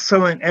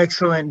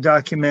excellent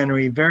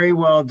documentary. Very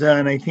well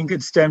done. I think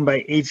it's done by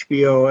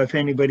HBO. If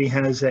anybody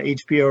has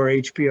HBO or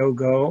HBO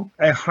Go,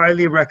 I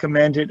highly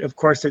recommend it. Of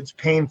course, it's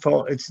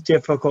painful. It's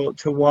difficult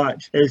to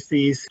watch as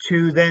these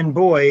two then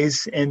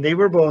boys, and they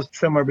were both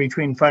somewhere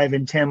between 5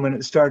 and 10 when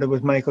it started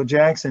with Michael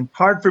Jackson.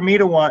 Hard for me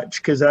to watch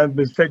because I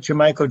was such a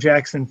Michael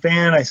Jackson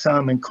fan. I saw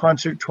him in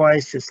concert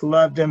twice, just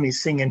loved him.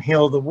 He's singing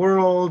Heal the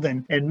World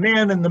and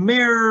Man in the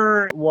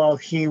Mirror while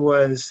he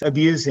was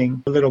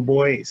abusing little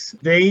boys.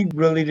 They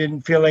really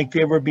didn't feel like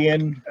they were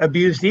being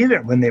abused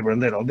either when they were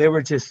little. They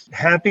were just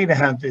happy to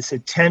have this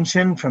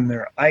attention from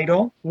their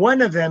idol.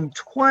 One of them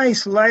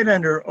twice lied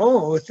under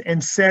oath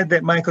and said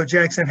that Michael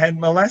Jackson had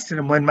molested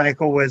him when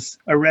Michael was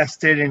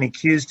arrested and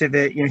accused of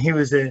it. You know, he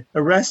was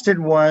arrested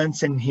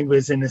once and he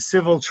was in a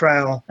civil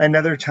trial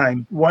another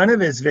time. One of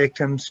his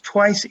victims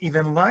twice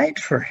even lied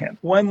for him.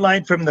 One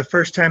lied from the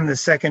first time, the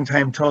second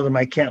time told him,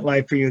 I can't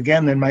lie for you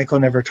again. Then Michael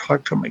never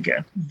talked to him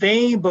again.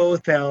 They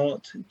both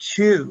felt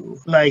too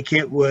like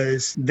it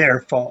was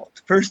their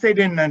fault. First, they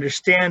didn't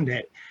understand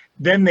it.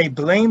 Then they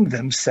blamed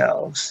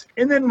themselves.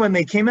 And then when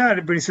they came out,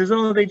 everybody says,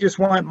 oh, they just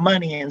want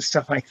money and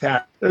stuff like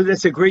that.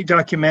 That's a great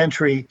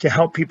documentary to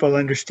help people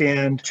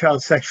understand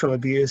child sexual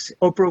abuse.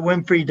 Oprah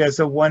Winfrey does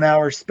a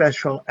 1-hour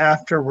special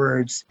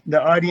afterwards.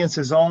 The audience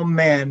is all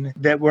men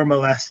that were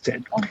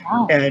molested. Oh,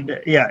 wow. And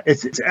yeah,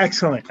 it's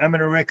excellent. I'm going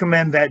to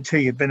recommend that to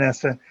you,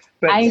 Vanessa.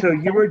 But so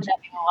you were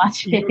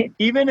watch it.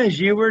 Even as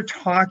you were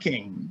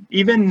talking,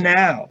 even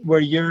now, where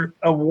you're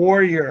a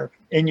warrior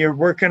and you're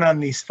working on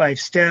these 5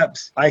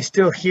 steps, I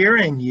still hear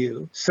in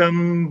you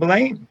some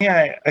blame.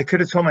 Yeah, I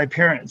could have told my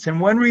parents.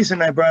 And one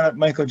reason I brought up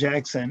Michael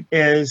Jackson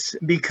is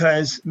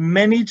because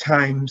many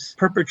times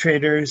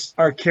perpetrators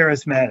are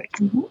charismatic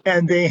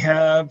and they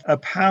have a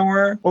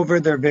power over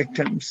their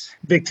victims.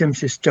 Victims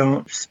just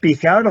don't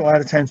speak out a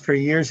lot of times for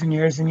years and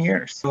years and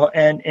years. So,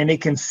 and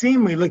it can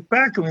seem, we look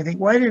back and we think,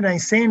 why didn't I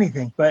say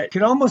anything? But it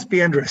can almost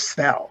be under a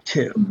spell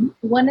too.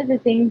 One of the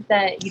things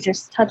that you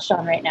just touched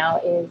on right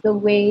now is the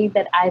way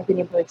that I've been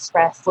able to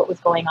express what was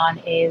going on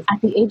is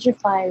at the age of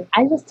 5,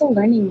 I was still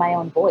learning my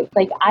own voice.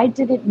 Like I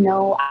didn't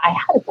know I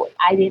had a voice.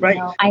 I didn't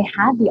know I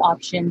had the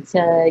option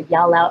to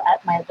yell out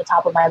at the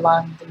top of my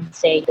lungs and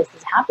say, this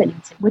is happening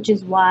to me, which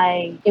is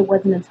why it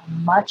wasn't until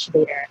much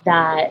later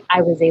that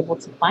I was able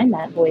to find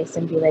that voice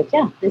and be like,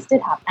 yeah, this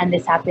did happen. And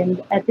this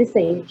happened at this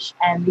age.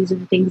 And these are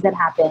the things that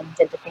happened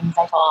and the things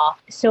I saw.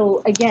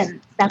 So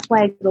again, that's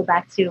why I go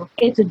back to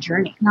it's a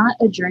journey, not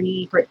a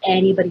journey for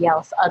anybody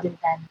else other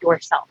than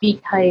yourself.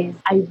 Because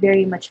I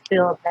very much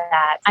feel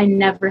that I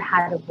never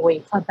had a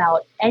voice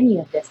about any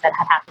of this that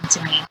had happened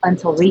to me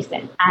until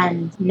recent.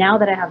 And now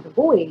that I have the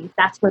voice,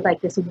 that's where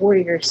like this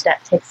warrior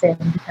step kicks in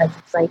because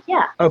it's like,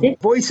 yeah. A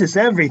voice is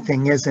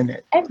everything, isn't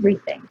it?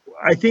 Everything.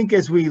 I think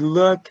as we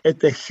look at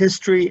the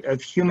history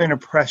of human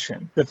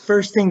oppression, the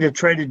first thing to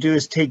try to do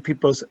is take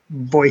people's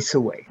voice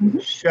away.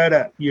 Shut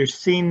up. You're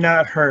seen,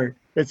 not heard.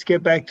 Let's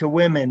get back to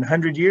women.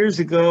 100 years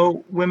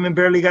ago, women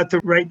barely got the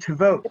right to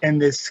vote in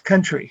this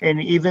country. And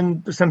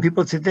even some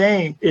people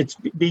today, it's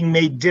being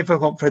made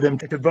difficult for them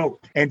to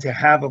vote and to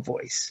have a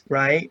voice,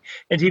 right?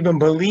 And to even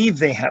believe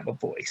they have a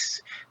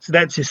voice. So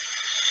that's just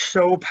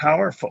so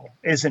powerful,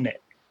 isn't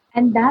it?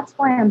 And that's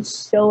why I'm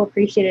so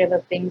appreciative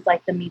of things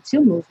like the Me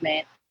Too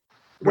movement.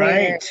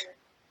 Right.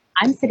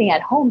 I'm sitting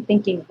at home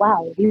thinking,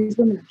 wow, these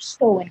women are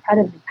so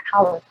incredibly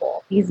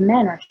powerful. These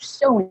men are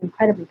so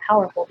incredibly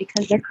powerful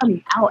because they're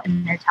coming out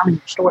and they're telling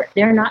their story.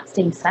 They're not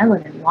staying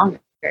silent any longer.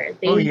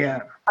 They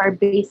are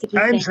basically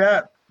Time's saying,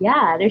 up.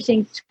 Yeah, they're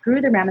saying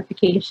screw the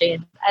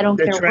ramifications. I don't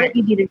care That's right. what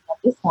you did at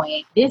this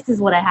point. This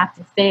is what I have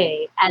to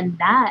say. And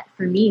that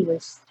for me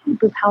was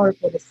super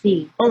powerful to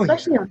see, Oh, yeah.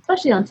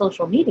 especially on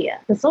social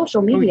media. The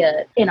social Oh, yeah.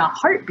 media in a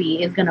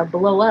heartbeat is gonna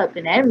blow up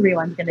and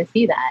everyone's gonna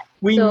see that.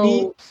 We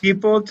need So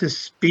people to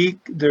speak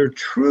their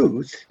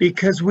truth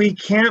because we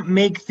can't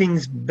make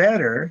things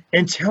better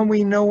until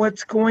we know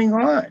what's going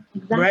on,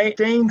 exactly. right?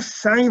 Staying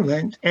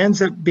silent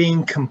ends up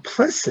being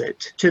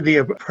complicit to the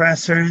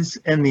oppressors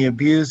and the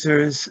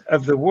abusers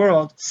of the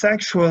world,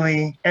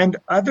 sexually and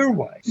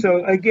otherwise.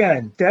 So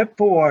again, step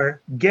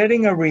 4,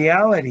 getting a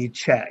reality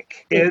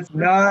check is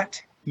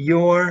not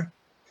your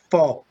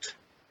fault.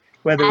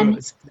 Whether it And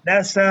was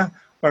Vanessa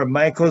or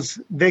Michael's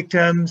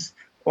victims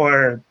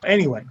or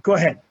anyone. Go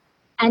ahead.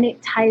 and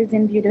it ties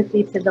in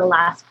beautifully to the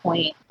last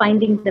point,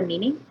 finding the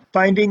meaning.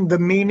 Finding the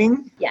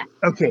meaning? Yeah.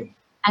 Okay.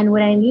 And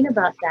what I mean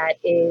about that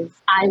is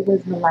I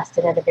was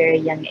molested at a very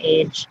young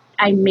age.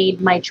 I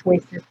made my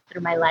choices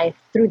through my life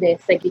through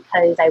this, like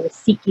because I was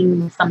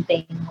seeking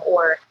something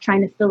or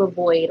trying to fill a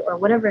void or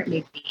whatever it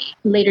may be.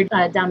 Later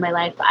down my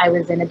life, I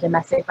was in a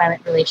domestic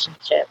violent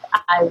relationship.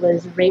 I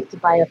was raped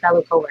by a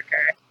fellow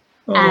coworker.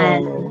 Oh.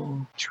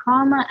 And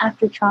trauma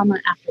after trauma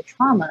after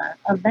trauma,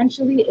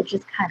 eventually it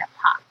just kind of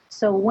popped.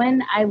 So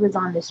when I was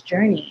on this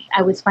journey,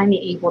 I was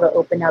finally able to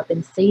open up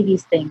and say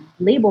these things,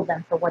 label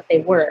them for what they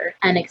were,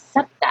 and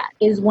accept that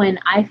is when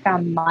I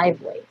found my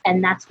voice.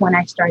 And that's when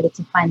I started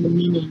to find the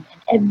meaning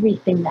in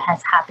everything that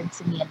has happened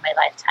to me in my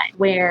lifetime,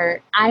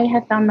 where I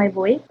have found my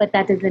voice, but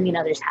that doesn't mean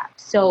others have.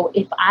 So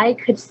if I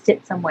could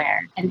sit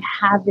somewhere and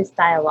have this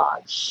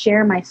dialogue,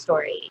 share my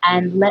story,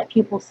 and let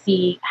people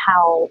see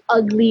how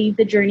ugly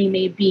the journey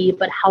may be,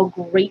 but how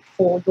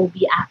grateful you'll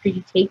be after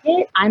you take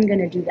it, I'm going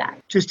to do that.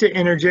 Just to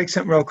interject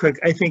something real quick,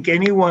 I think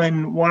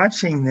anyone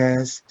watching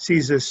this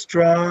sees a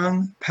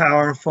strong,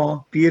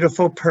 powerful,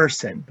 beautiful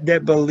person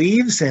that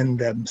believes in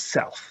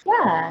themselves.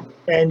 Yeah.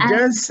 And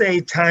does say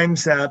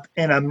time's up,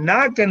 and I'm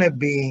not going to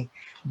be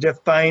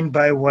defined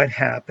by what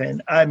happened.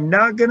 I'm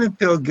not going to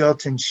feel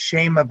guilt and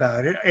shame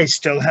about it. I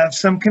still have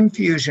some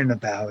confusion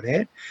about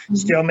it.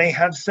 Still may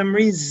have some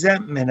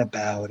resentment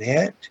about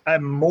it.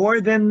 I'm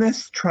more than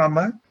this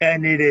trauma,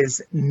 and it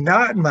is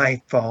not my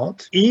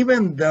fault,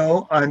 even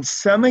though on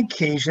some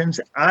occasions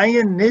I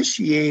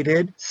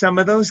initiated some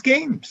of those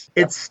games.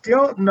 It's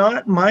still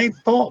not my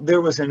fault.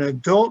 There was an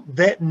adult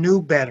that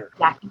knew better.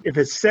 Exactly. If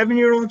a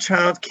 7-year-old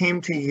child came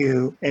to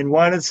you and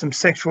wanted some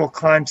sexual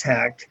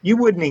contact, you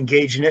wouldn't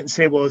engage in it and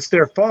say, well, it's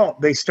their fault.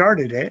 They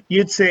started it.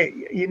 You'd say,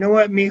 you know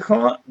what,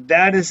 mijo,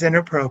 that is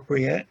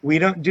inappropriate. We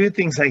don't do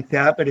things like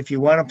that. But if you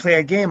want to play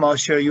a game, I'll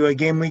show you a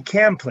game we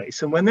can play.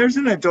 So when there's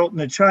an adult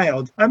and a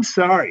child, I'm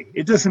sorry.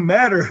 It doesn't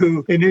matter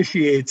who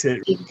initiates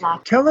it.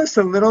 Exactly. Tell us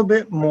a little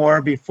bit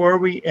more before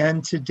we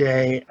end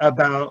today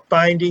about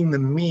finding the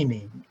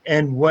meaning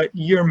and what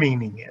your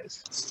meaning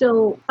is.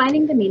 So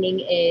finding the meaning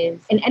is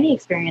in any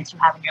experience you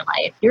have in your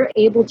life, you're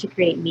able to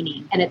create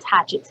meaning and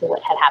attach it to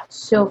what had happened.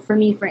 So for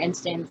me, for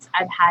instance,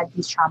 I've had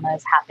these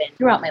traumas happen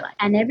throughout my life.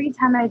 And every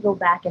time I go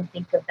back and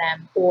think of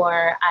them,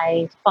 or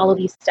I follow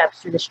these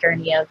steps through this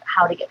journey of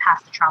how to get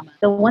past the trauma,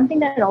 the one thing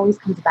that always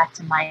comes back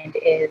to mind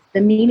is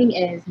the meaning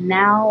is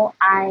now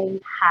I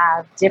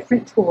have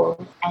different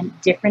tools and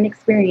different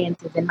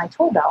experiences in my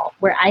tool belt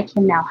where I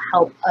can now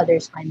help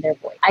others find their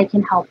voice. I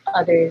can help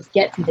others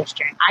get through this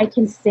journey. I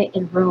can sit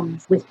in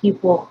rooms with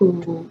people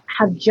who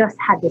have just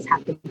had this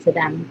happen to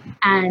them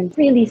and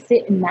really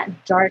sit in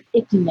that dark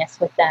ickiness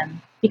with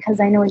them because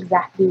I know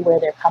exactly where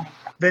they're coming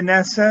from.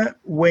 Vanessa,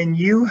 when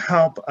you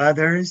help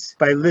others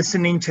by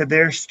listening to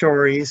their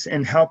stories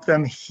and help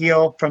them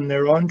heal from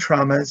their own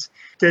traumas,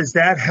 does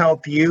that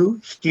help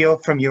you heal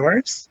from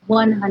yours?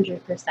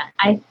 100%.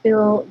 I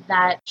feel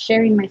that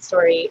sharing my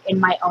story in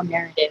my own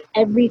narrative,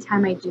 every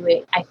time I do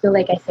it, I feel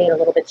like I say it a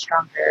little bit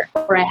stronger,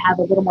 or I have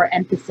a little more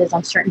emphasis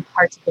on certain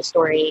parts of the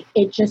story.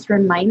 It just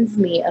reminds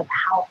me of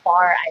how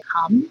far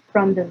I've come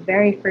from the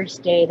very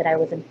first day that I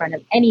was in front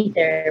of any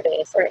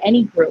therapist or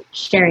any group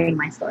sharing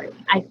my story.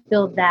 I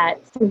feel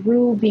that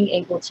through being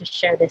able to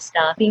share this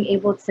stuff, being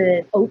able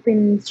to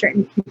open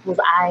certain people's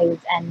eyes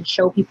and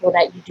show people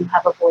that you do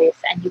have a voice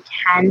and you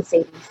can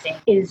say these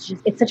things is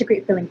just, it's such a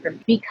great feeling for me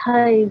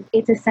because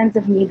it's a sense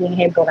of me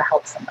being able to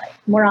help somebody.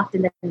 More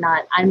often than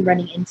not, I'm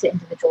running into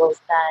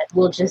individuals that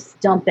will just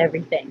dump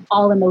everything,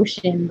 all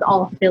emotions,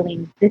 all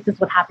feelings. This is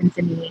what happened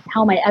to me.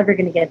 How am I ever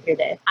going to get through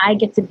this? I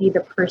get to be the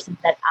person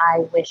that I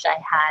wish I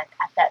had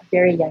at that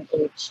very young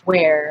age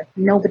where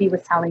nobody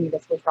was telling me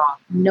this was wrong.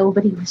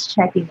 Nobody was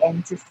checking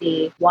in to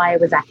see why I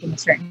was acting a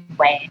certain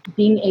way.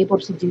 Being able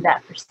to do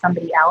that for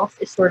somebody else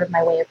is sort of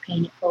my way of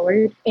paying it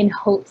forward in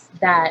hopes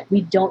that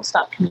we don't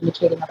stop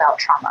communicating about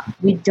trauma.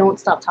 We don't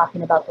stop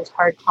talking about those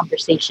hard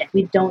conversations.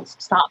 We don't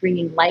stop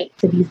bringing light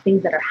to these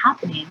things that are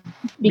happening.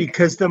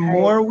 Because the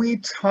more we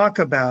talk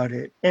about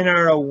it and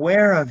are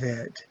aware of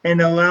it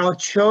and allow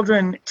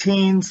children,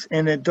 teens,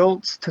 and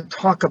adults to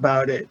talk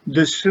about it,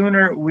 the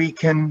sooner we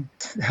can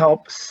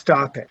help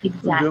stop it.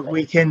 Exactly. That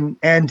we can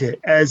end it.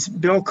 As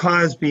Bill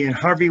Cosby and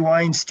Harvey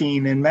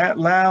Weinstein and Matt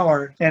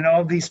Lauer and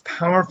all these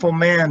powerful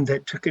men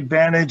that took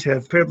advantage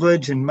of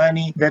privilege and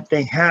money that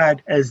they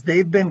had, as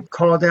they've been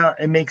called out,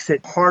 it makes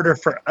it harder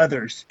for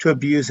others to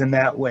abuse in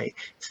that way.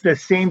 It's the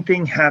same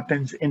thing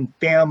happens in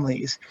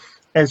families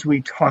as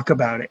we talk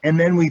about it. And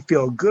then we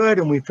feel good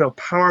and we feel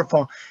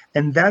powerful.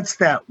 And that's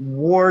that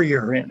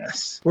warrior in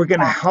us. We're going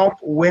to help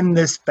win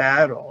this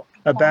battle,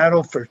 a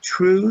battle for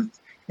truth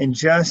and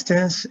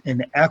justice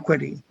and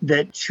equity,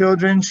 that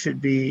children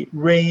should be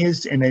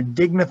raised in a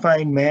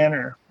dignified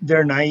manner.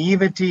 Their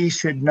naivety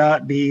should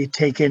not be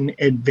taken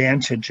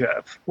advantage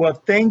of. Well,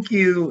 thank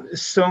you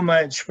so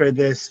much for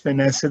this,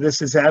 Vanessa.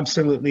 This is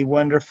absolutely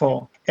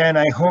wonderful. And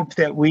I hope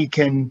that we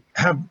can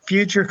have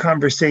future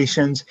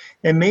conversations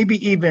and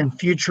maybe even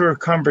future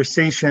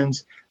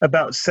conversations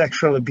about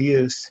sexual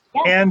abuse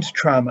and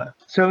trauma.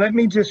 So let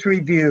me just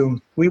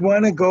review. We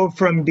want to go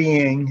from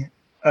being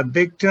a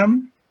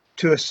victim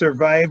to a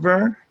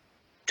survivor,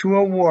 to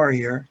a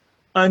warrior,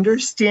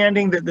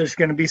 understanding that there's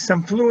going to be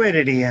some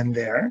fluidity in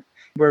there.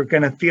 We're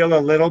going to feel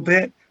a little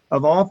bit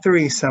of all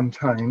three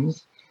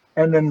sometimes.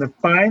 And then the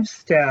 5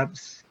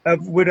 steps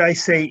of, would I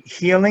say,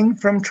 healing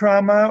from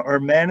trauma or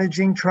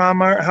managing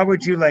trauma? How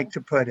would you like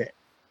to put it?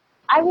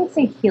 I would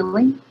say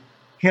healing.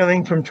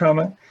 Healing from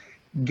trauma.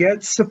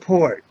 Get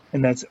support.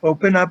 And that's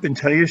open up and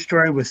tell your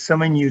story with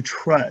someone you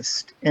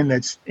trust and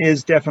that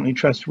is definitely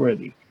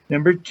trustworthy.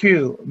 Number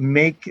 2,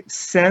 make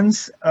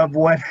sense of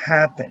what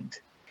happened.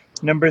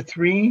 Number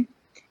 3,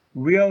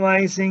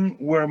 realizing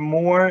we're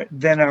more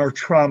than our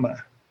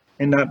trauma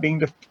and not being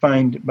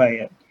defined by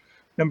it.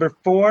 Number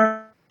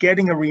 4,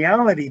 getting a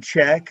reality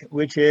check,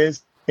 which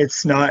is,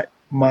 it's not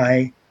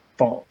my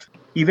fault.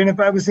 Even if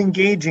I was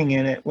engaging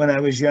in it when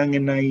I was young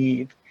and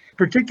naive.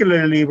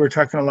 Particularly, we're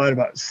talking a lot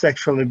about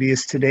sexual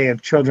abuse today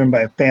of children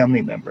by a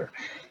family member.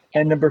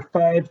 And number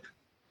 5,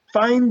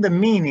 find the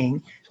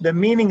meaning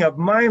of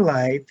my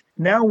life.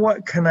 Now,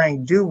 what can I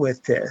do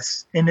with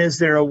this? And is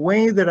there a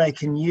way that I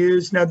can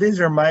use, now these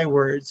are my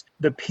words,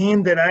 the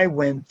pain that I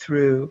went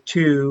through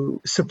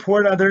to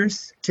support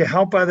others, to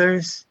help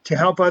others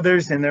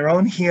in their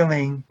own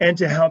healing, and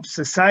to help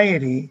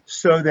society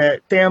so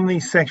that family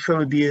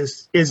sexual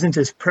abuse isn't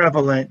as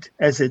prevalent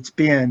as it's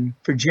been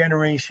for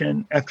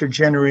generation after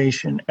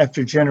generation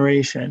after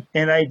generation,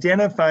 and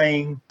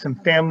identifying some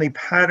family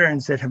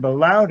patterns that have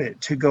allowed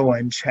it to go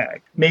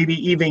unchecked. Maybe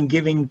even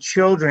giving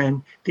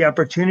children the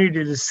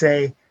opportunity to say,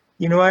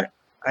 you know what,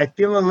 I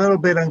feel a little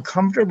bit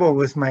uncomfortable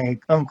with my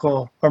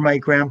uncle or my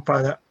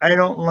grandfather. I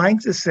don't like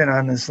to sit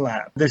on his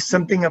lap. There's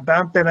something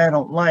about that I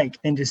don't like.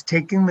 And just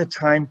taking the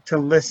time to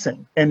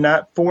listen and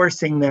not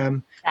forcing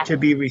them to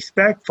be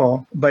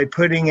respectful by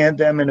putting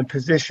them in a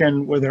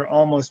position where they're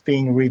almost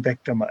being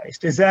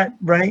re-victimized. Is that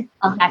right?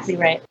 Exactly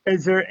right.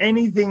 Is there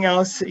anything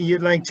else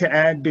you'd like to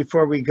add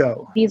before we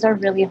go? These are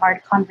really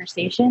hard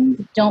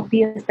conversations. Don't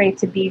be afraid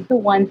to be the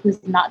one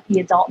who's not the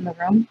adult in the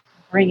room,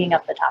 bringing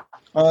up the topic.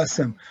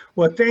 Awesome.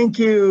 Well, thank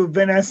you,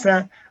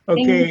 Vanessa.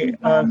 Okay,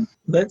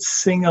 let's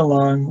sing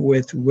along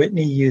with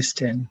Whitney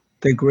Houston,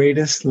 The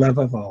Greatest Love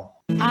of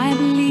All. I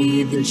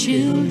believe the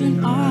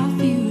children are our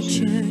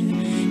future.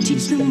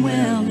 Teach them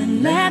well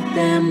and let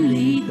them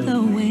lead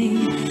the way.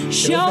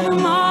 Show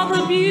them all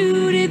the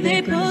beauty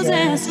they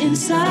possess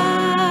inside.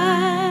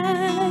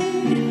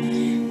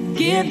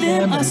 Give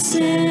them a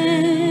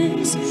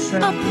sense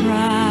of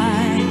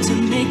pride to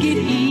make it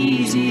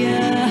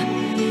easier.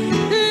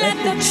 Let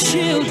the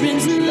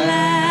children's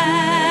laughter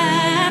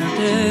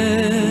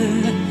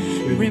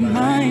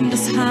remind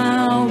us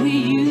how we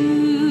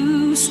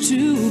used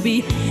to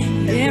be.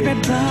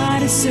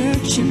 Everybody's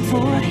searching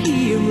for a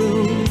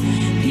hero.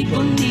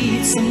 People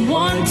need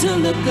someone to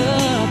look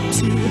up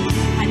to.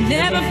 I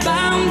never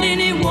found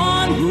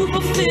anyone who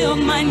fulfilled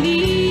my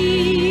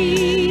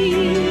needs.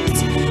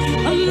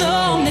 A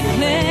lonely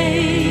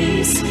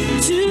place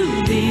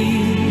to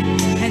be,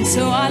 and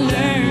so I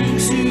learned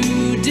to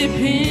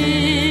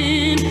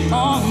depend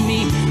on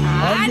me.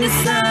 I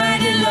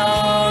decided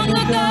long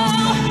ago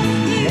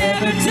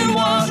never to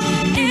walk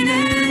in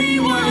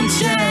anyone's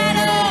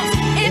shadows.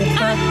 If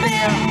I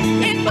fail,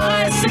 if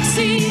I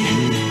succeed,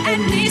 at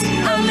least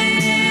I'll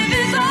live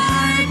as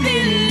I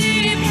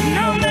believe.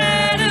 No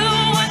matter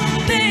what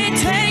they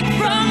take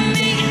from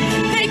me,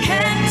 they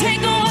can't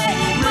take away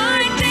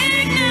my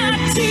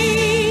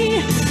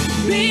dignity.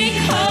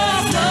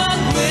 Because the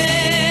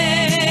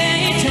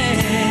greatest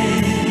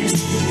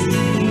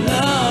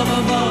love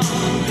of all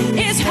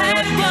is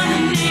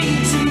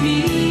happening to me.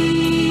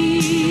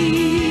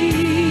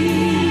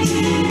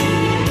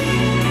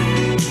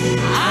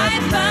 I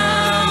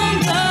found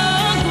the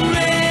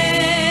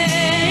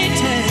greatest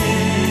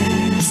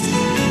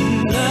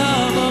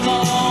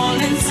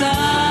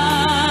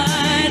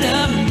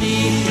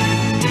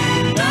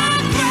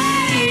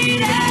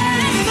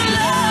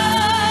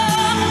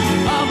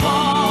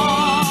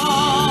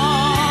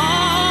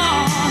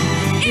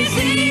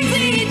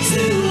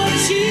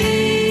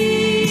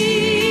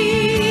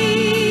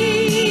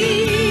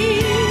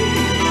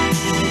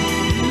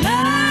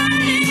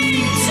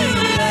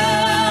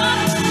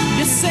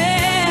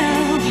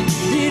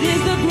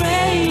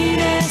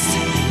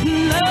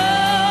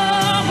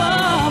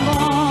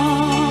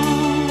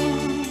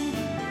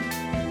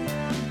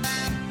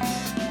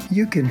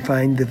You can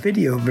find the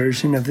video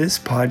version of this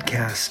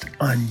podcast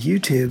on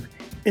YouTube,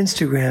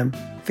 Instagram,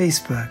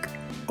 Facebook,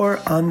 or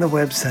on the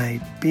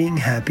website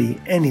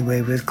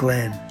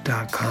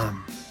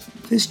beinghappyanyway.com.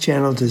 This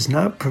channel does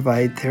not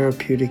provide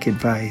therapeutic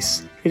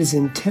advice. It is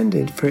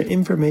intended for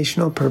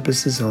informational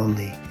purposes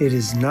only. It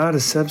is not a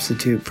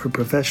substitute for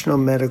professional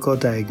medical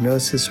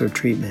diagnosis or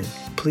treatment.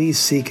 Please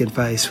seek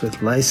advice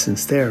with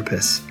licensed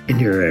therapists in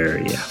your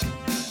area.